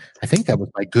 I think that was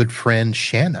my good friend,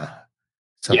 Shanna.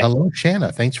 So Hello,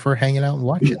 Shanna. Thanks for hanging out and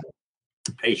watching.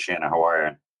 Hey, Shanna, how are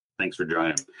you? Thanks for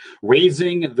joining.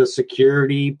 Raising the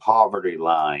security poverty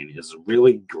line is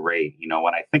really great.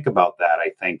 When I think about that,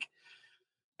 I think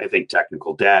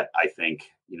technical debt. I think,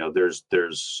 there's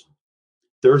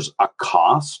a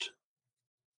cost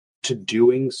to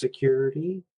doing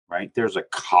security, right? There's a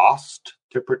cost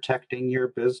to protecting your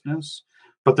business,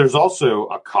 but there's also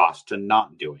a cost to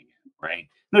not doing it, right?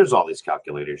 There's all these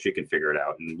calculators. You can figure it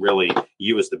out. And really,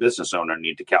 you as the business owner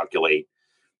need to calculate,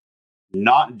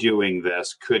 not doing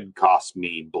this could cost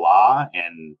me blah,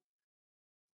 and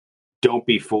don't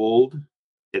be fooled.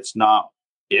 It's not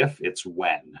if, it's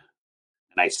when.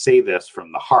 And I say this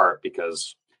from the heart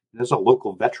because there's a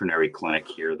local veterinary clinic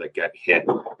here that got hit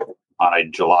on a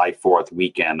July 4th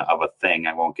weekend of a thing.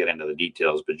 I won't get into the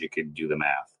details, but you could do the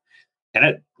math.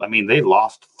 And they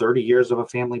lost 30 years of a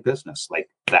family business like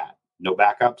that. No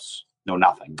backups, no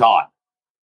nothing. Gone.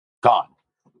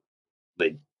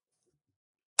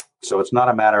 So it's not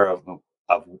a matter of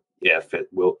if,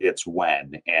 it's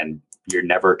when, and you're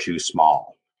never too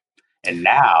small. And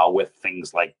now with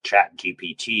things like Chat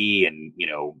GPT and,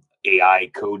 AI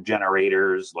code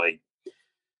generators,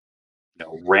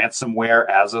 ransomware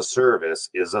as a service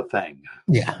is a thing.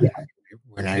 Yeah.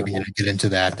 We're not even going to get into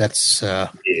that. That's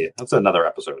that's another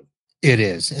episode. It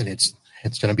is. And it's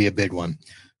going to be a big one.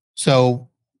 So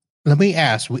let me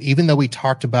ask, even though we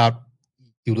talked about,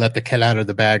 you let the cat out of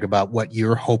the bag about what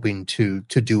you're hoping to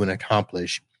do and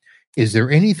accomplish, is there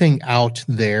anything out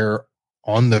there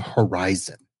on the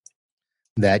horizon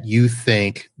that you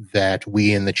think that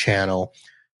we in the channel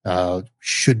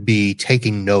should be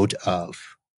taking note of?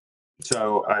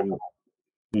 So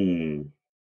you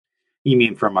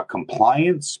mean from a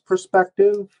compliance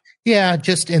perspective? Yeah,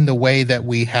 just in the way that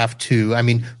we have to.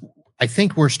 I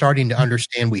think we're starting to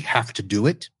understand we have to do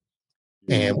it,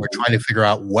 and we're trying to figure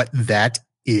out what that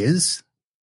is,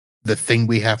 the thing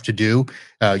we have to do.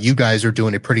 You guys are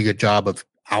doing a pretty good job of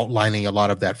outlining a lot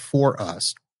of that for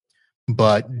us.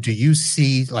 But do you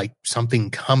see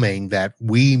something coming that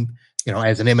we,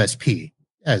 as an MSP,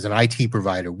 as an IT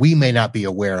provider, we may not be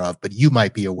aware of, but you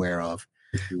might be aware of,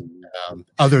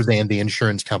 other than the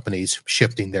insurance companies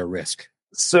shifting their risk?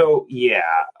 So, yeah.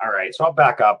 All right. So I'll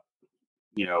back up,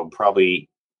 probably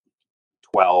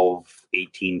 12,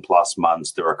 18 plus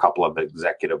months. There are a couple of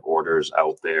executive orders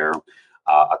out there,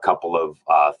 a couple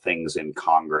of things in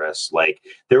Congress.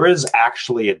 There is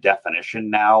actually a definition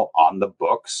now on the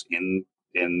books in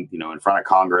front of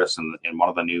Congress and in one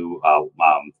of the new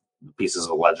pieces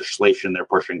of legislation they're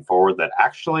pushing forward that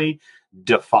actually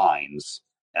defines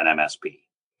an MSP.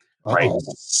 Right?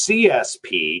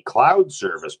 CSP, cloud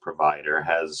service provider,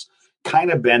 has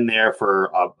kind of been there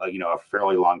for a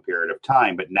fairly long period of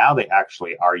time, but now they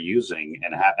actually are using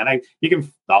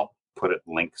I'll put it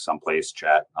link someplace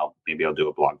chat. Maybe I'll do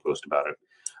a blog post about it.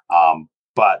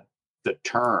 But the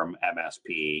term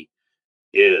MSP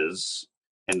is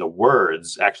in the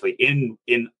words actually in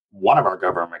one of our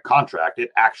government contract,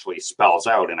 it actually spells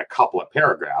out in a couple of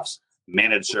paragraphs,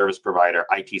 managed service provider,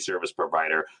 IT service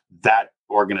provider, that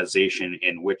organization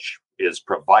in which is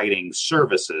providing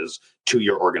services to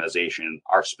your organization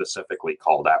are specifically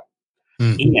called out.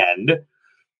 Mm-hmm. And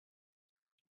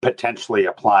potentially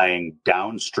applying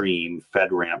downstream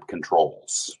FedRAMP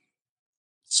controls.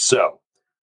 So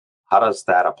how does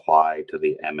that apply to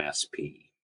the MSP?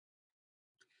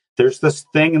 There's this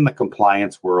thing in the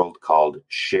compliance world called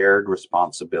shared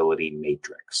responsibility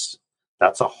matrix.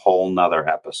 That's a whole nother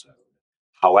episode.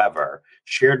 However,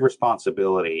 shared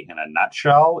responsibility in a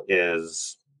nutshell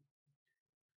is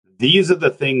these are the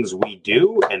things we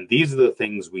do, and these are the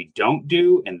things we don't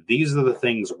do, and these are the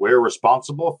things we're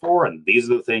responsible for, and these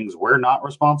are the things we're not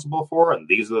responsible for, and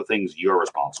these are the things you're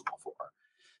responsible for.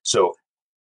 So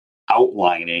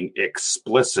outlining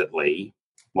explicitly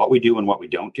what we do and what we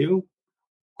don't do,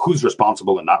 who's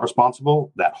responsible and not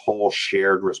responsible, that whole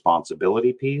shared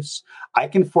responsibility piece, I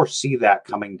can foresee that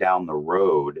coming down the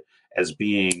road as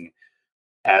being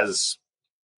as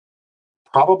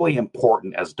probably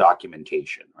important as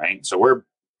documentation, right? So we're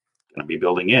going to be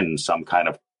building in some kind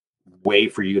of way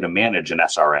for you to manage an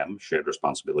SRM, shared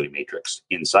responsibility matrix,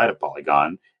 inside of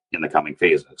Polygon in the coming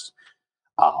phases.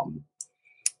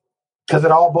 Because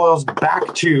it all boils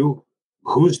back to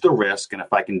who's the risk, and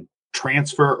if I can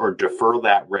transfer or defer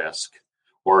that risk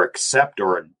or accept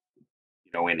or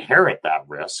inherit that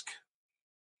risk,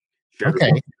 shared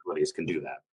responsibilities can do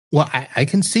that. Well, I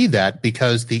can see that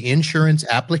because the insurance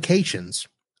applications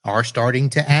are starting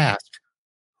to ask,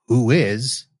 who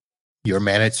is your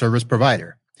managed service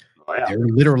provider? Oh, yeah. They're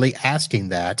literally asking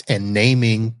that and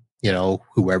naming,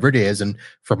 whoever it is. And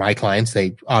for my clients,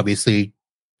 they obviously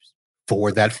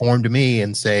forward that form to me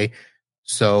and say,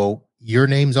 so your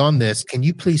name's on this. Can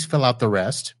you please fill out the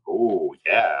rest? Oh,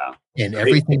 yeah. And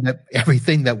everything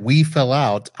that we fill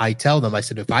out, I tell them, I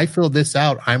said, if I fill this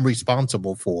out, I'm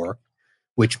responsible for,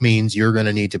 which means you're going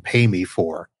to need to pay me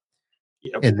for.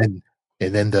 Yep. And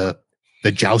then the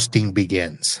jousting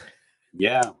begins.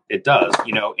 Yeah, it does.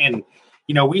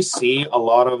 We see a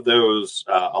lot of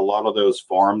those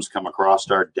forms come across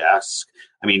our desk.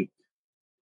 I mean,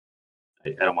 I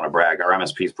don't want to brag. Our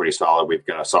MSP is pretty solid. We've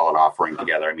got a solid offering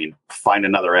together. I mean, find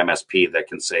another MSP that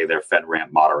can say they're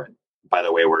FedRAMP moderate. By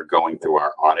the way, we're going through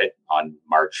our audit on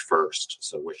March 1st,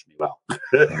 so wish me well.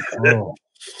 Oh.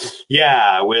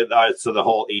 Yeah, so the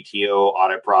whole ATO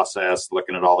audit process,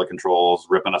 looking at all the controls,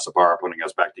 ripping us apart, putting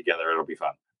us back together, it'll be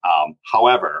fun.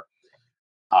 However,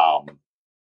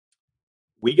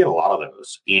 we get a lot of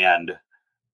those, and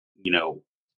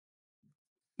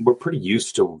we're pretty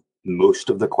used to most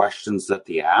of the questions that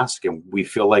they ask, and we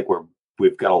feel like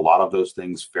we've got a lot of those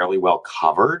things fairly well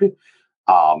covered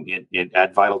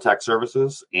at Vital Tech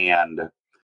Services. And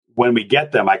when we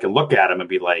get them, I can look at them and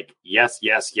be like, yes,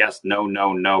 yes, yes, no,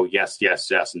 no, no, yes, yes,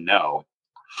 yes, no.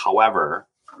 However,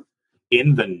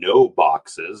 in the no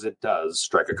boxes, it does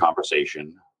strike a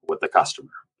conversation with the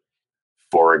customer.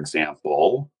 For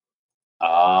example,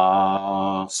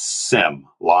 SIM,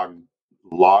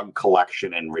 log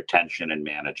collection and retention and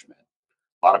management.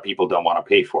 A lot of people don't want to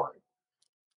pay for it.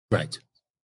 Right.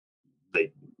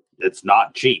 It's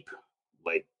not cheap.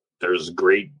 Like there's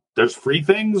free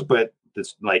things, but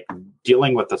it's like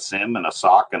dealing with a SIM and a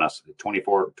SOC and a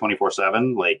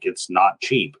 24/7, like it's not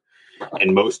cheap.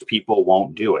 And most people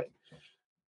won't do it.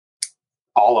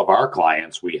 All of our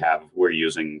clients we're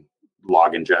using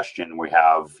log ingestion. We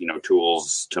have,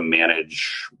 tools to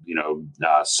manage,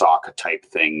 SOC type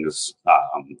things,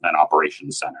 an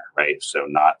operations center, right? So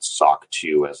not SOC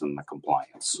 2 as in the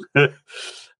compliance.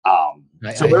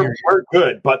 So we're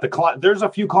good, but there's a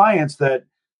few clients that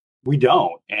we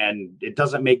don't, and it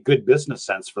doesn't make good business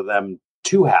sense for them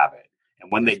to have it.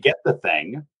 And when they get the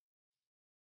thing,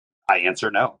 I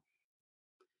answer no.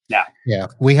 Now, yeah,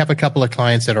 we have a couple of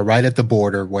clients that are right at the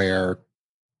border where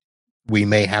we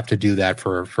may have to do that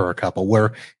for a couple.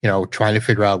 We're, trying to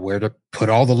figure out where to put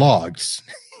all the logs,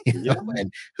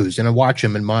 and who's going to watch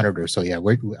them and monitor. So yeah,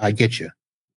 I get you.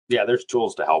 Yeah, there's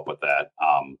tools to help with that.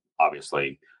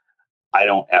 Obviously, I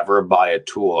don't ever buy a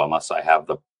tool unless I have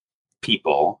the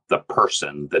people, the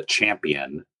person, the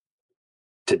champion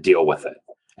to deal with it.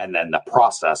 And then the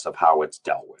process of how it's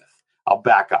dealt with. I'll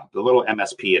back up. The little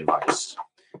MSP advice.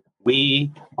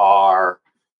 We are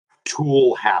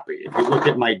tool happy. If you look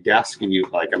at my desk and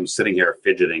I'm sitting here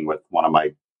fidgeting with one of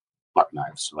my buck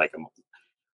knives. Like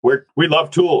we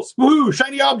love tools. Woohoo!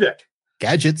 Shiny object.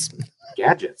 Gadgets.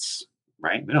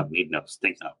 Right? We don't need no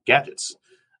things. No gadgets.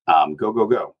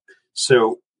 Go.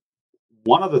 So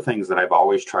one of the things that I've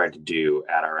always tried to do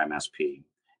at our MSP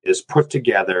is put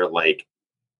together like,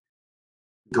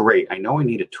 great, I know I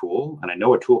need a tool, and I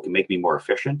know a tool can make me more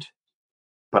efficient,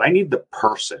 but I need the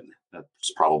person.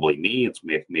 That's probably me. It's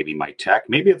maybe my tech.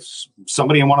 Maybe it's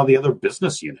somebody in one of the other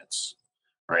business units,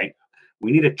 right?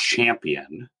 We need a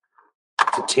champion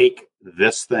to take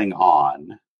this thing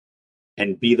on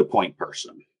and be the point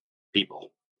person,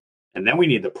 people. And then we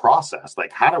need the process.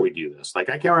 Like, how do we do this? Like,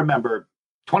 I can remember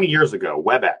 20 years ago,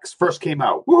 WebEx first came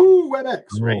out. Woohoo, WebEx,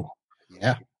 right?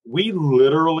 Yeah. We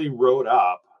literally wrote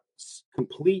up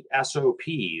complete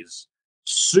SOPs,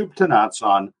 soup to nuts,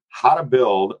 on how to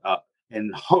build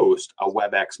and host a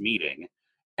WebEx meeting.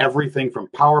 Everything from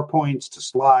PowerPoints to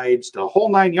slides to the whole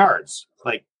 9 yards.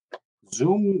 Like,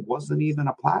 Zoom wasn't even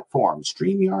a platform.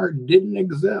 StreamYard didn't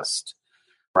exist,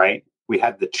 right? We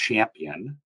had the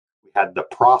champion. We had the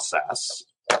process.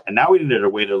 And now we needed a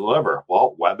way to deliver.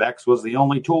 Well, WebEx was the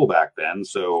only tool back then,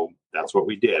 so that's what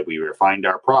we did. We refined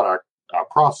our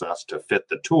process to fit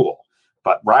the tool.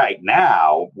 But right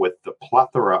now, with the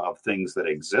plethora of things that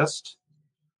exist,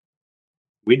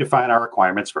 we define our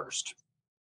requirements first.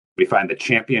 We find the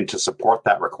champion to support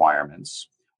that requirements.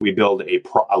 We build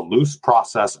a loose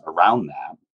process around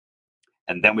that,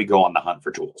 and then we go on the hunt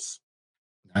for tools.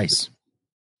 Nice.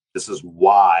 This is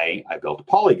why I built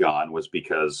Polygon, was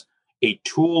because a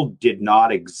tool did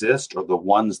not exist, or the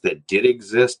ones that did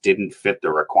exist didn't fit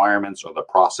the requirements or the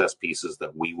process pieces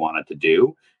that we wanted to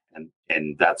do.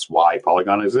 And that's why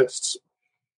Polygon exists.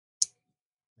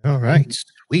 All right.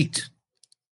 Sweet.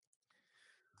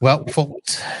 Well,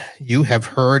 folks, you have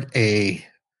heard I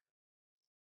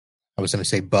was going to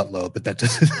say buttload, but that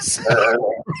doesn't sound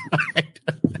right.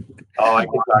 Oh, I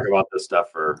can talk about this stuff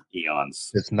for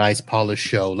eons. This nice polished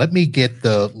show. Let me get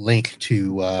the link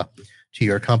to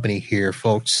your company here,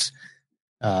 folks.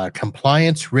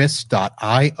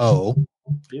 Compliancerisk.io.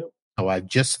 Yep. So I've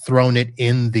just thrown it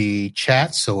in the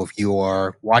chat. So if you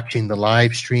are watching the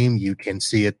live stream, you can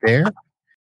see it there.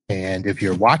 And if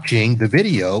you're watching the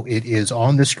video, it is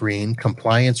on the screen,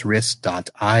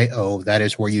 compliancerisk.io. That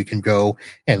is where you can go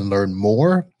and learn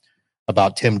more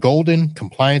about Tim Golden,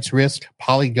 Compliance Risk,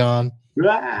 Polygon,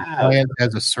 Compliance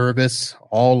as a Service,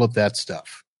 all of that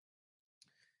stuff.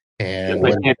 And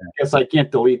guess I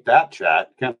can't delete that chat.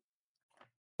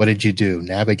 What did you do?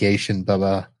 Navigation,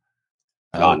 blah.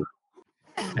 Gone.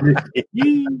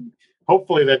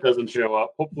 Hopefully that doesn't show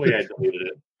up. Hopefully I deleted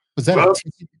it.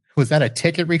 Was that a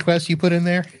ticket request you put in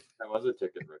there? That was a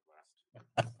ticket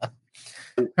request.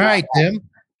 All right, Tim.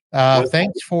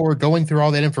 Thanks for going through all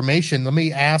that information. Let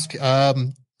me ask.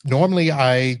 Normally,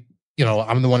 I'm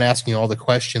the one asking all the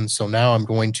questions. So now I'm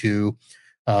going to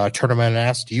turn around and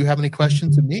ask. Do you have any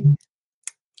questions of me?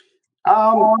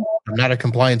 I'm not a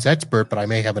compliance expert, but I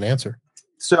may have an answer.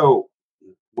 So,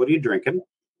 what are you drinking?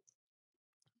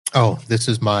 Oh, this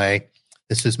is my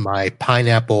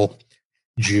pineapple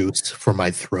juice for my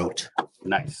throat.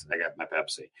 Nice. I got my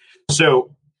Pepsi.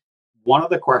 So, one of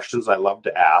the questions I love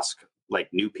to ask, like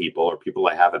new people or people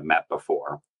I haven't met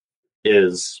before,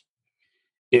 is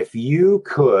if you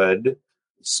could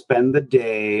spend the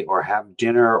day or have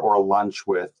dinner or lunch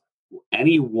with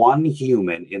any one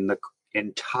human in the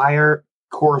entire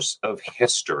course of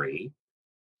history,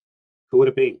 who would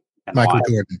it be? And Michael why?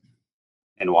 Jordan.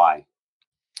 And why?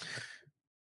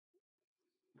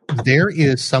 There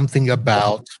is something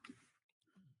about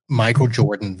Michael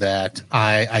Jordan that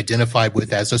I identified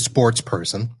with as a sports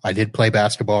person. I did play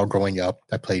basketball growing up.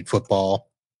 I played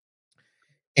football.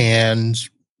 And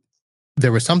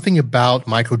there was something about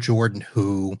Michael Jordan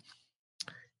who,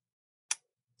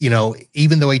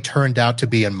 even though he turned out to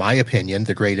be, in my opinion,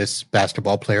 the greatest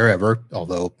basketball player ever,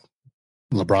 although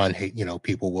LeBron,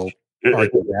 people will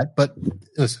argue that. But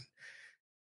listen,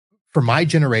 for my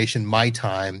generation, my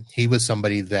time, he was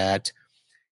somebody that,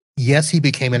 yes, he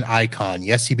became an icon.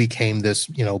 Yes, he became this,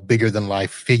 bigger than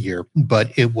life figure,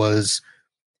 but it was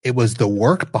the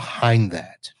work behind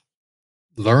that,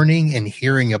 learning and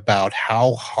hearing about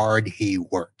how hard he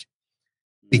worked,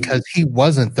 because he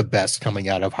wasn't the best coming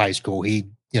out of high school. I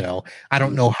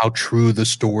don't know how true the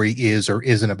story is or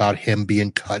isn't about him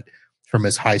being cut from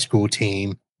his high school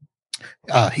team.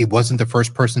 He wasn't the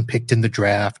first person picked in the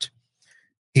draft.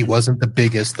 He wasn't the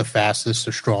biggest, the fastest,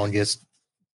 the strongest,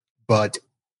 but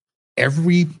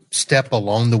every step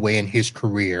along the way in his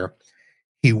career,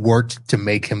 he worked to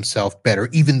make himself better,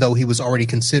 even though he was already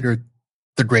considered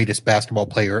the greatest basketball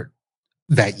player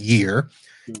that year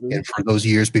and for those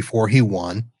years before he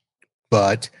won.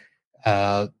 But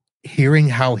uh, hearing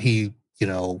how he,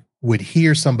 would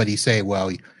hear somebody say,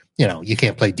 well, you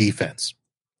can't play defense.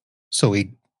 So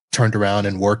he turned around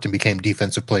and worked and became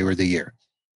defensive player of the year.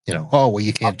 Oh, well,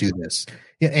 you can't do this.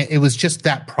 It was just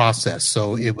that process.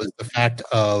 So it was the fact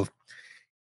of,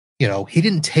 he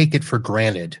didn't take it for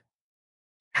granted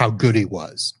how good he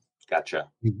was. Gotcha.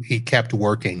 He kept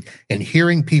working. And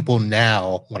hearing people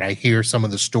now, when I hear some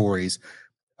of the stories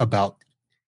about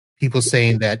people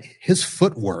saying that his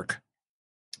footwork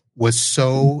was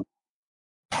so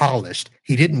polished,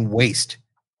 he didn't waste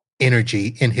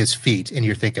energy in his feet. And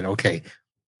you're thinking, okay,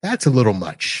 that's a little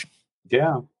much.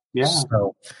 Yeah. Yeah.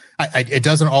 So it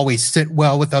doesn't always sit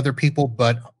well with other people,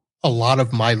 but a lot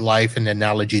of my life and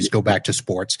analogies go back to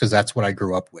sports because that's what I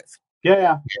grew up with.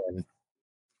 Yeah.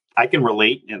 I can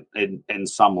relate in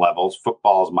some levels.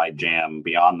 Football is my jam.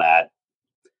 Beyond that,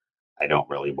 I don't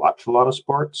really watch a lot of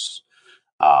sports.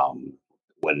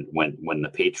 When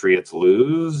the Patriots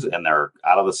lose and they're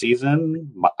out of the season,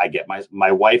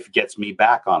 my wife gets me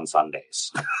back on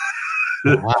Sundays.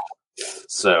 Wow.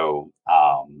 So,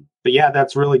 but yeah,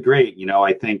 that's really great.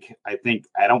 I think I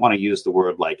don't want to use the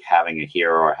word like having a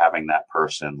hero or having that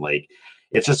person. Like,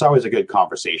 it's just always a good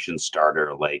conversation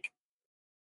starter. Like,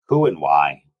 who and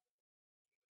why?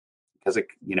 Because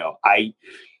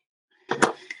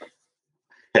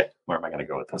where am I going to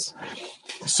go with this?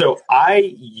 So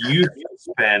I used to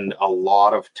spend a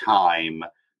lot of time.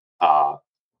 All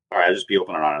right, I'll just be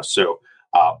open and honest. So,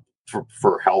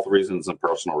 for health reasons and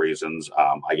personal reasons,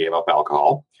 I gave up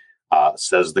alcohol.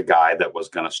 Says the guy that was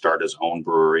going to start his own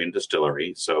brewery and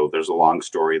distillery. So there's a long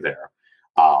story there.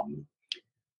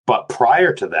 But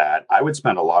prior to that, I would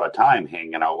spend a lot of time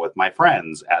hanging out with my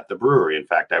friends at the brewery. In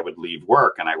fact, I would leave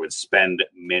work and I would spend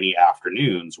many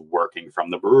afternoons working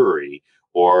from the brewery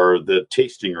or the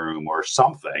tasting room or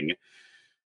something.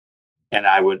 And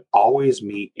I would always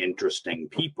meet interesting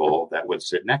people that would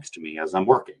sit next to me as I'm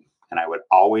working. And I would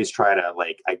always try to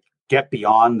I get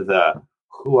beyond the,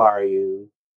 who are you?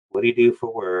 What do you do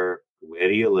for work? Where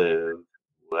do you live?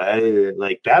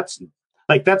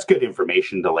 That's good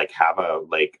information to have a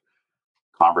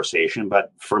conversation.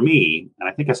 But for me, and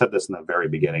I think I said this in the very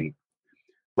beginning,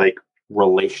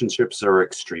 relationships are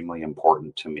extremely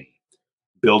important to me.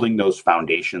 Building those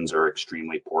foundations are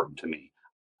extremely important to me.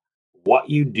 What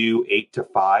you do 8 to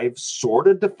 5 sort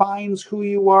of defines who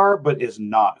you are, but is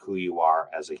not who you are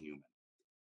as a human.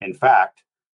 In fact,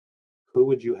 who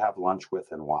would you have lunch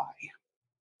with and why?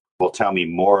 Will tell me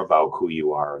more about who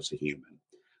you are as a human.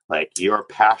 You're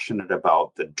passionate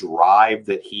about the drive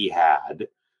that he had,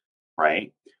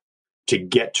 right? To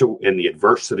get to, in the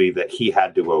adversity that he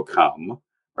had to overcome,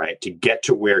 right? To get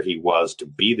to where he was, to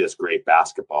be this great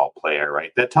basketball player,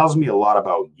 right? That tells me a lot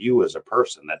about you as a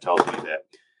person. That tells me that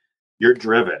you're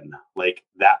driven,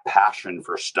 that passion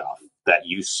for stuff that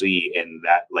you see in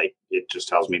that, it just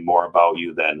tells me more about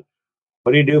you than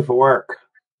what do you do for work?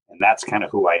 And that's kind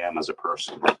of who I am as a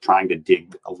person, trying to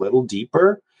dig a little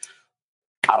deeper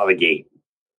out of the gate.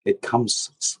 It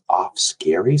comes off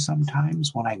scary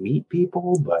sometimes when I meet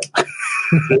people, but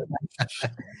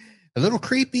a little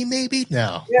creepy, maybe.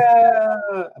 No. Yeah.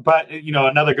 But,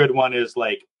 another good one is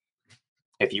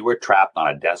if you were trapped on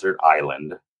a desert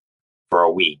island for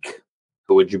a week,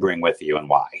 who would you bring with you and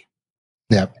why?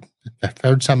 Yep. I've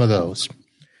heard some of those.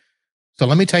 So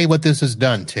let me tell you what this has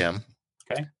done, Tim.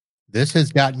 Okay. This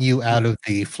has gotten you out of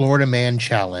the Florida Man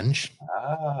Challenge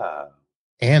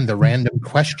and the Random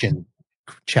Question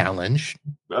Challenge.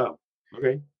 Oh,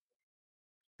 okay.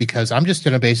 Because I'm just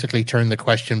going to basically turn the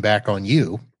question back on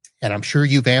you. And I'm sure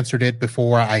you've answered it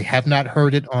before. I have not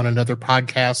heard it on another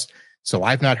podcast, so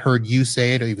I've not heard you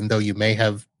say it, even though you may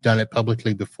have done it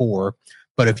publicly before.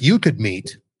 But if you could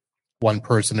meet one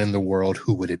person in the world,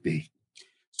 who would it be?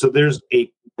 So there's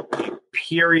a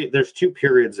period, there's 2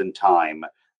 periods in time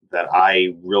that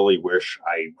I really wish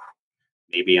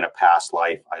maybe in a past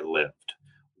life I lived.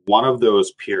 One of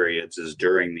those periods is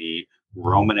during the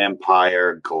Roman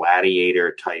Empire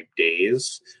gladiator type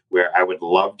days, where I would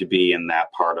love to be in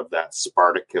that part of that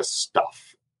Spartacus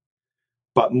stuff.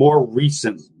 But more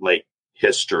recent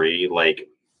history, the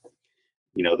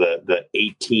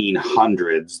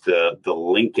 1800s, the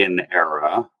Lincoln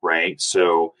era, right?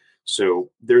 So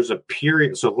there's a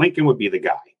period. So Lincoln would be the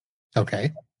guy.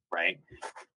 Okay. Right.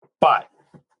 But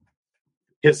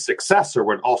his successor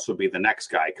would also be the next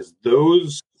guy, because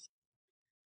those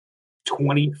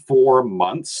 24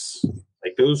 months,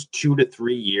 those 2 to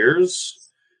 3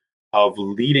 years of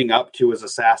leading up to his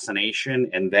assassination,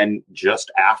 and then just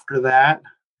after that,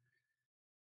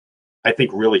 I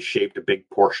think really shaped a big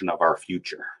portion of our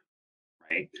future.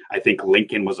 Right? I think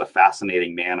Lincoln was a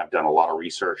fascinating man. I've done a lot of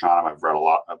research on him. I've read a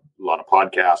lot of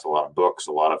podcasts, a lot of books,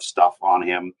 a lot of stuff on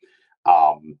him.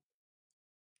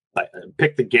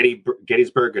 Pick the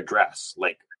Gettysburg Address.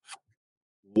 Like,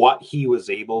 what he was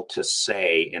able to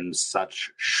say in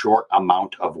such short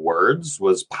amount of words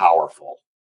was powerful.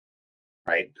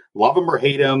 Right? Love him or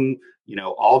hate him,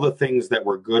 all the things that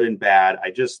were good and bad.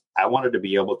 I wanted to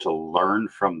be able to learn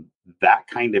from that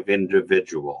kind of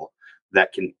individual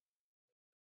that can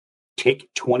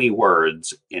take 20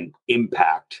 words and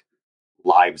impact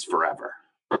lives forever,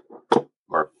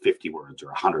 or 50 words or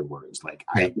 100 words. Like,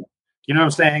 you know what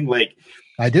I'm saying? Like,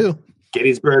 I do.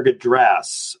 Gettysburg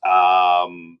Address. I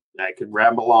could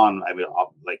ramble on. I mean,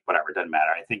 whatever, it doesn't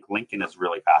matter. I think Lincoln is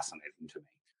really fascinating to me.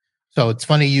 So it's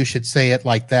funny you should say it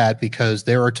like that, because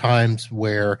there are times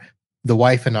where the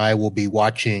wife and I will be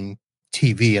watching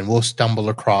TV and we'll stumble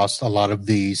across a lot of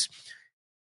these.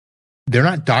 They're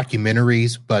not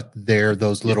documentaries, but they're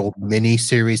those little mini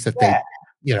series that they,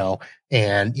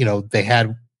 they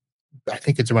had, I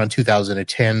think it's around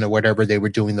 2010 or whatever, they were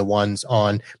doing the ones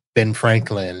on Ben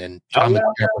Franklin and Thomas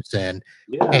Jefferson,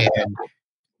 and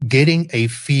getting a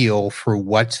feel for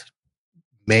what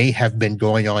may have been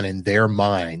going on in their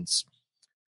minds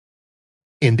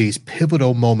in these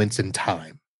pivotal moments in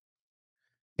time.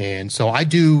 And so I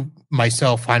do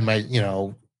myself find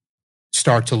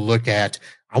start to look at,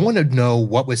 I want to know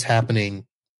what was happening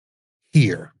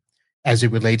here as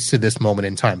it relates to this moment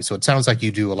in time. So it sounds like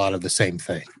you do a lot of the same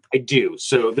thing. I do.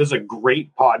 So there's a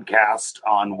great podcast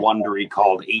on Wondery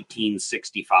called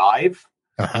 1865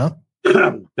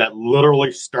 that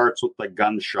literally starts with the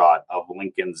gunshot of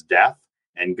Lincoln's death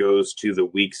and goes to the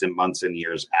weeks and months and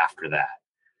years after that.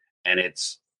 And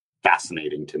it's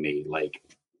fascinating to me. Like,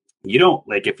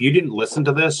 if you didn't listen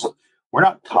to this, we're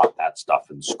not taught that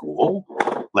stuff in school.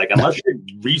 Like, unless you're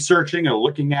researching or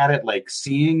looking at it, like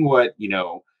seeing what,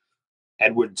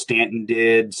 Edward Stanton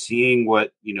did, seeing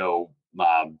what, John,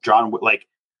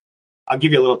 I'll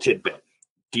give you a little tidbit.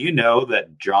 Do you know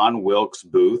that John Wilkes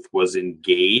Booth was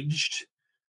engaged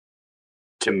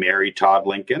to marry Todd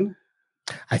Lincoln?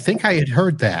 I think I had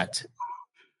heard that.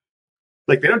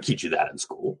 Like, they don't teach you that in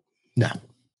school. No,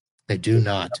 they do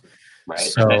not. Right.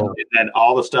 So, and then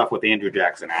all the stuff with Andrew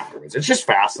Jackson afterwards. It's just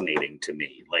fascinating to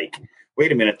me. Like,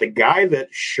 wait a minute, the guy that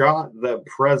shot the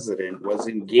president was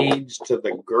engaged to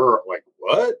the girl. Like,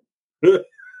 what?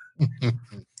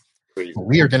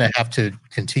 We are going to have to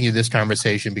continue this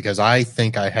conversation, because I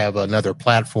think I have another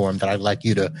platform that I'd like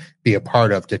you to be a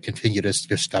part of to continue this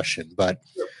discussion. But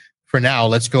for now,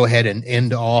 let's go ahead and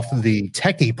end off the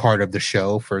techie part of the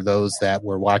show for those that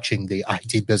were watching the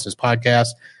IT Business Podcast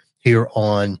here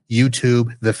on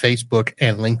YouTube, the Facebook,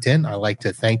 and LinkedIn. I'd like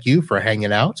to thank you for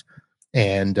hanging out,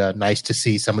 and nice to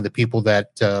see some of the people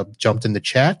that jumped in the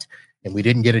chat. And we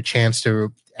didn't get a chance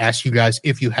to ask you guys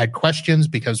if you had questions,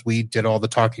 because we did all the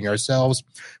talking ourselves,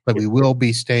 but we will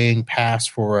be staying past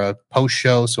for a post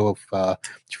show. So if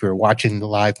you're watching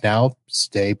live now,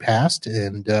 stay past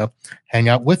and hang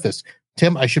out with us.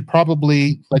 Tim, I should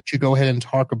probably let you go ahead and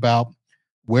talk about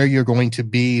where you're going to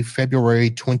be February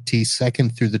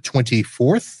 22nd through the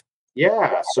 24th.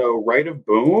 Yeah, so Right of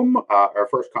Boom, our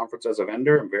first conference as a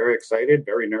vendor. I'm very excited,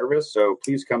 very nervous. So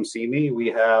please come see me. We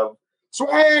have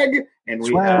swag, and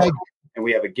we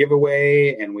have a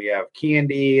giveaway, and we have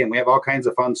candy, and we have all kinds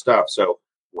of fun stuff. So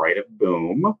Right of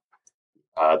Boom,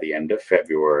 the end of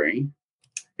February.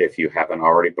 If you haven't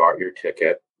already bought your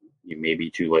ticket, you may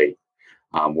be too late.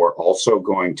 We're also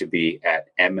going to be at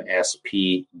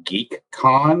MSP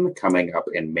GeekCon coming up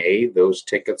in May. Those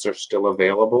tickets are still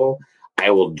available.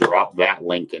 I will drop that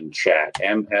link in chat.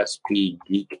 MSP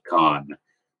GeekCon.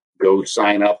 Go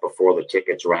sign up before the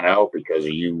tickets run out, because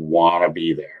you want to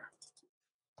be there.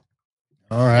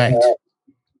 All right.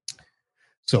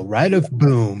 So Right of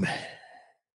Boom,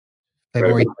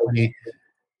 February 20th.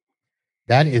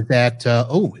 That is at,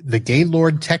 the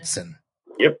Gaylord Texan.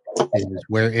 Yep. Is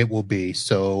where it will be.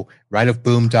 So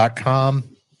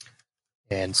rightofboom.com,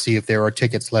 and see if there are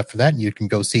tickets left for that. You can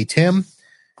go see Tim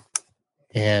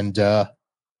and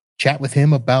chat with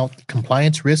him about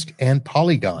compliance risk and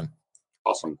Polygon.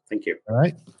 Awesome. Thank you. All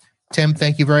right. Tim,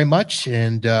 thank you very much.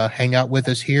 And hang out with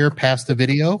us here past the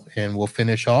video, and we'll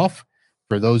finish off.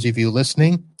 For those of you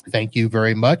listening, thank you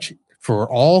very much. For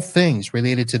all things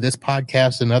related to this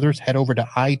podcast and others, head over to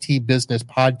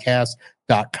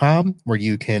itbusinesspodcast.com, where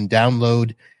you can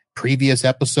download previous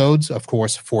episodes. Of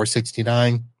course,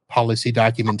 469 policy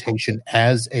documentation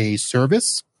as a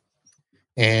service.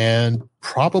 And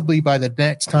probably by the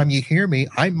next time you hear me,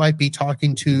 I might be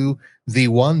talking to the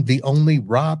one, the only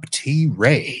Rob T.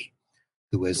 Ray,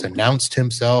 who has announced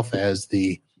himself as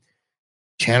the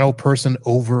channel person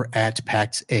over at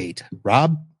PAX 8.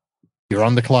 Rob, you're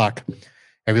on the clock.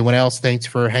 Everyone else, thanks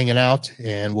for hanging out,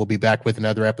 and we'll be back with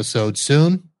another episode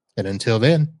soon. And until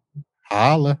then,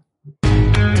 holla.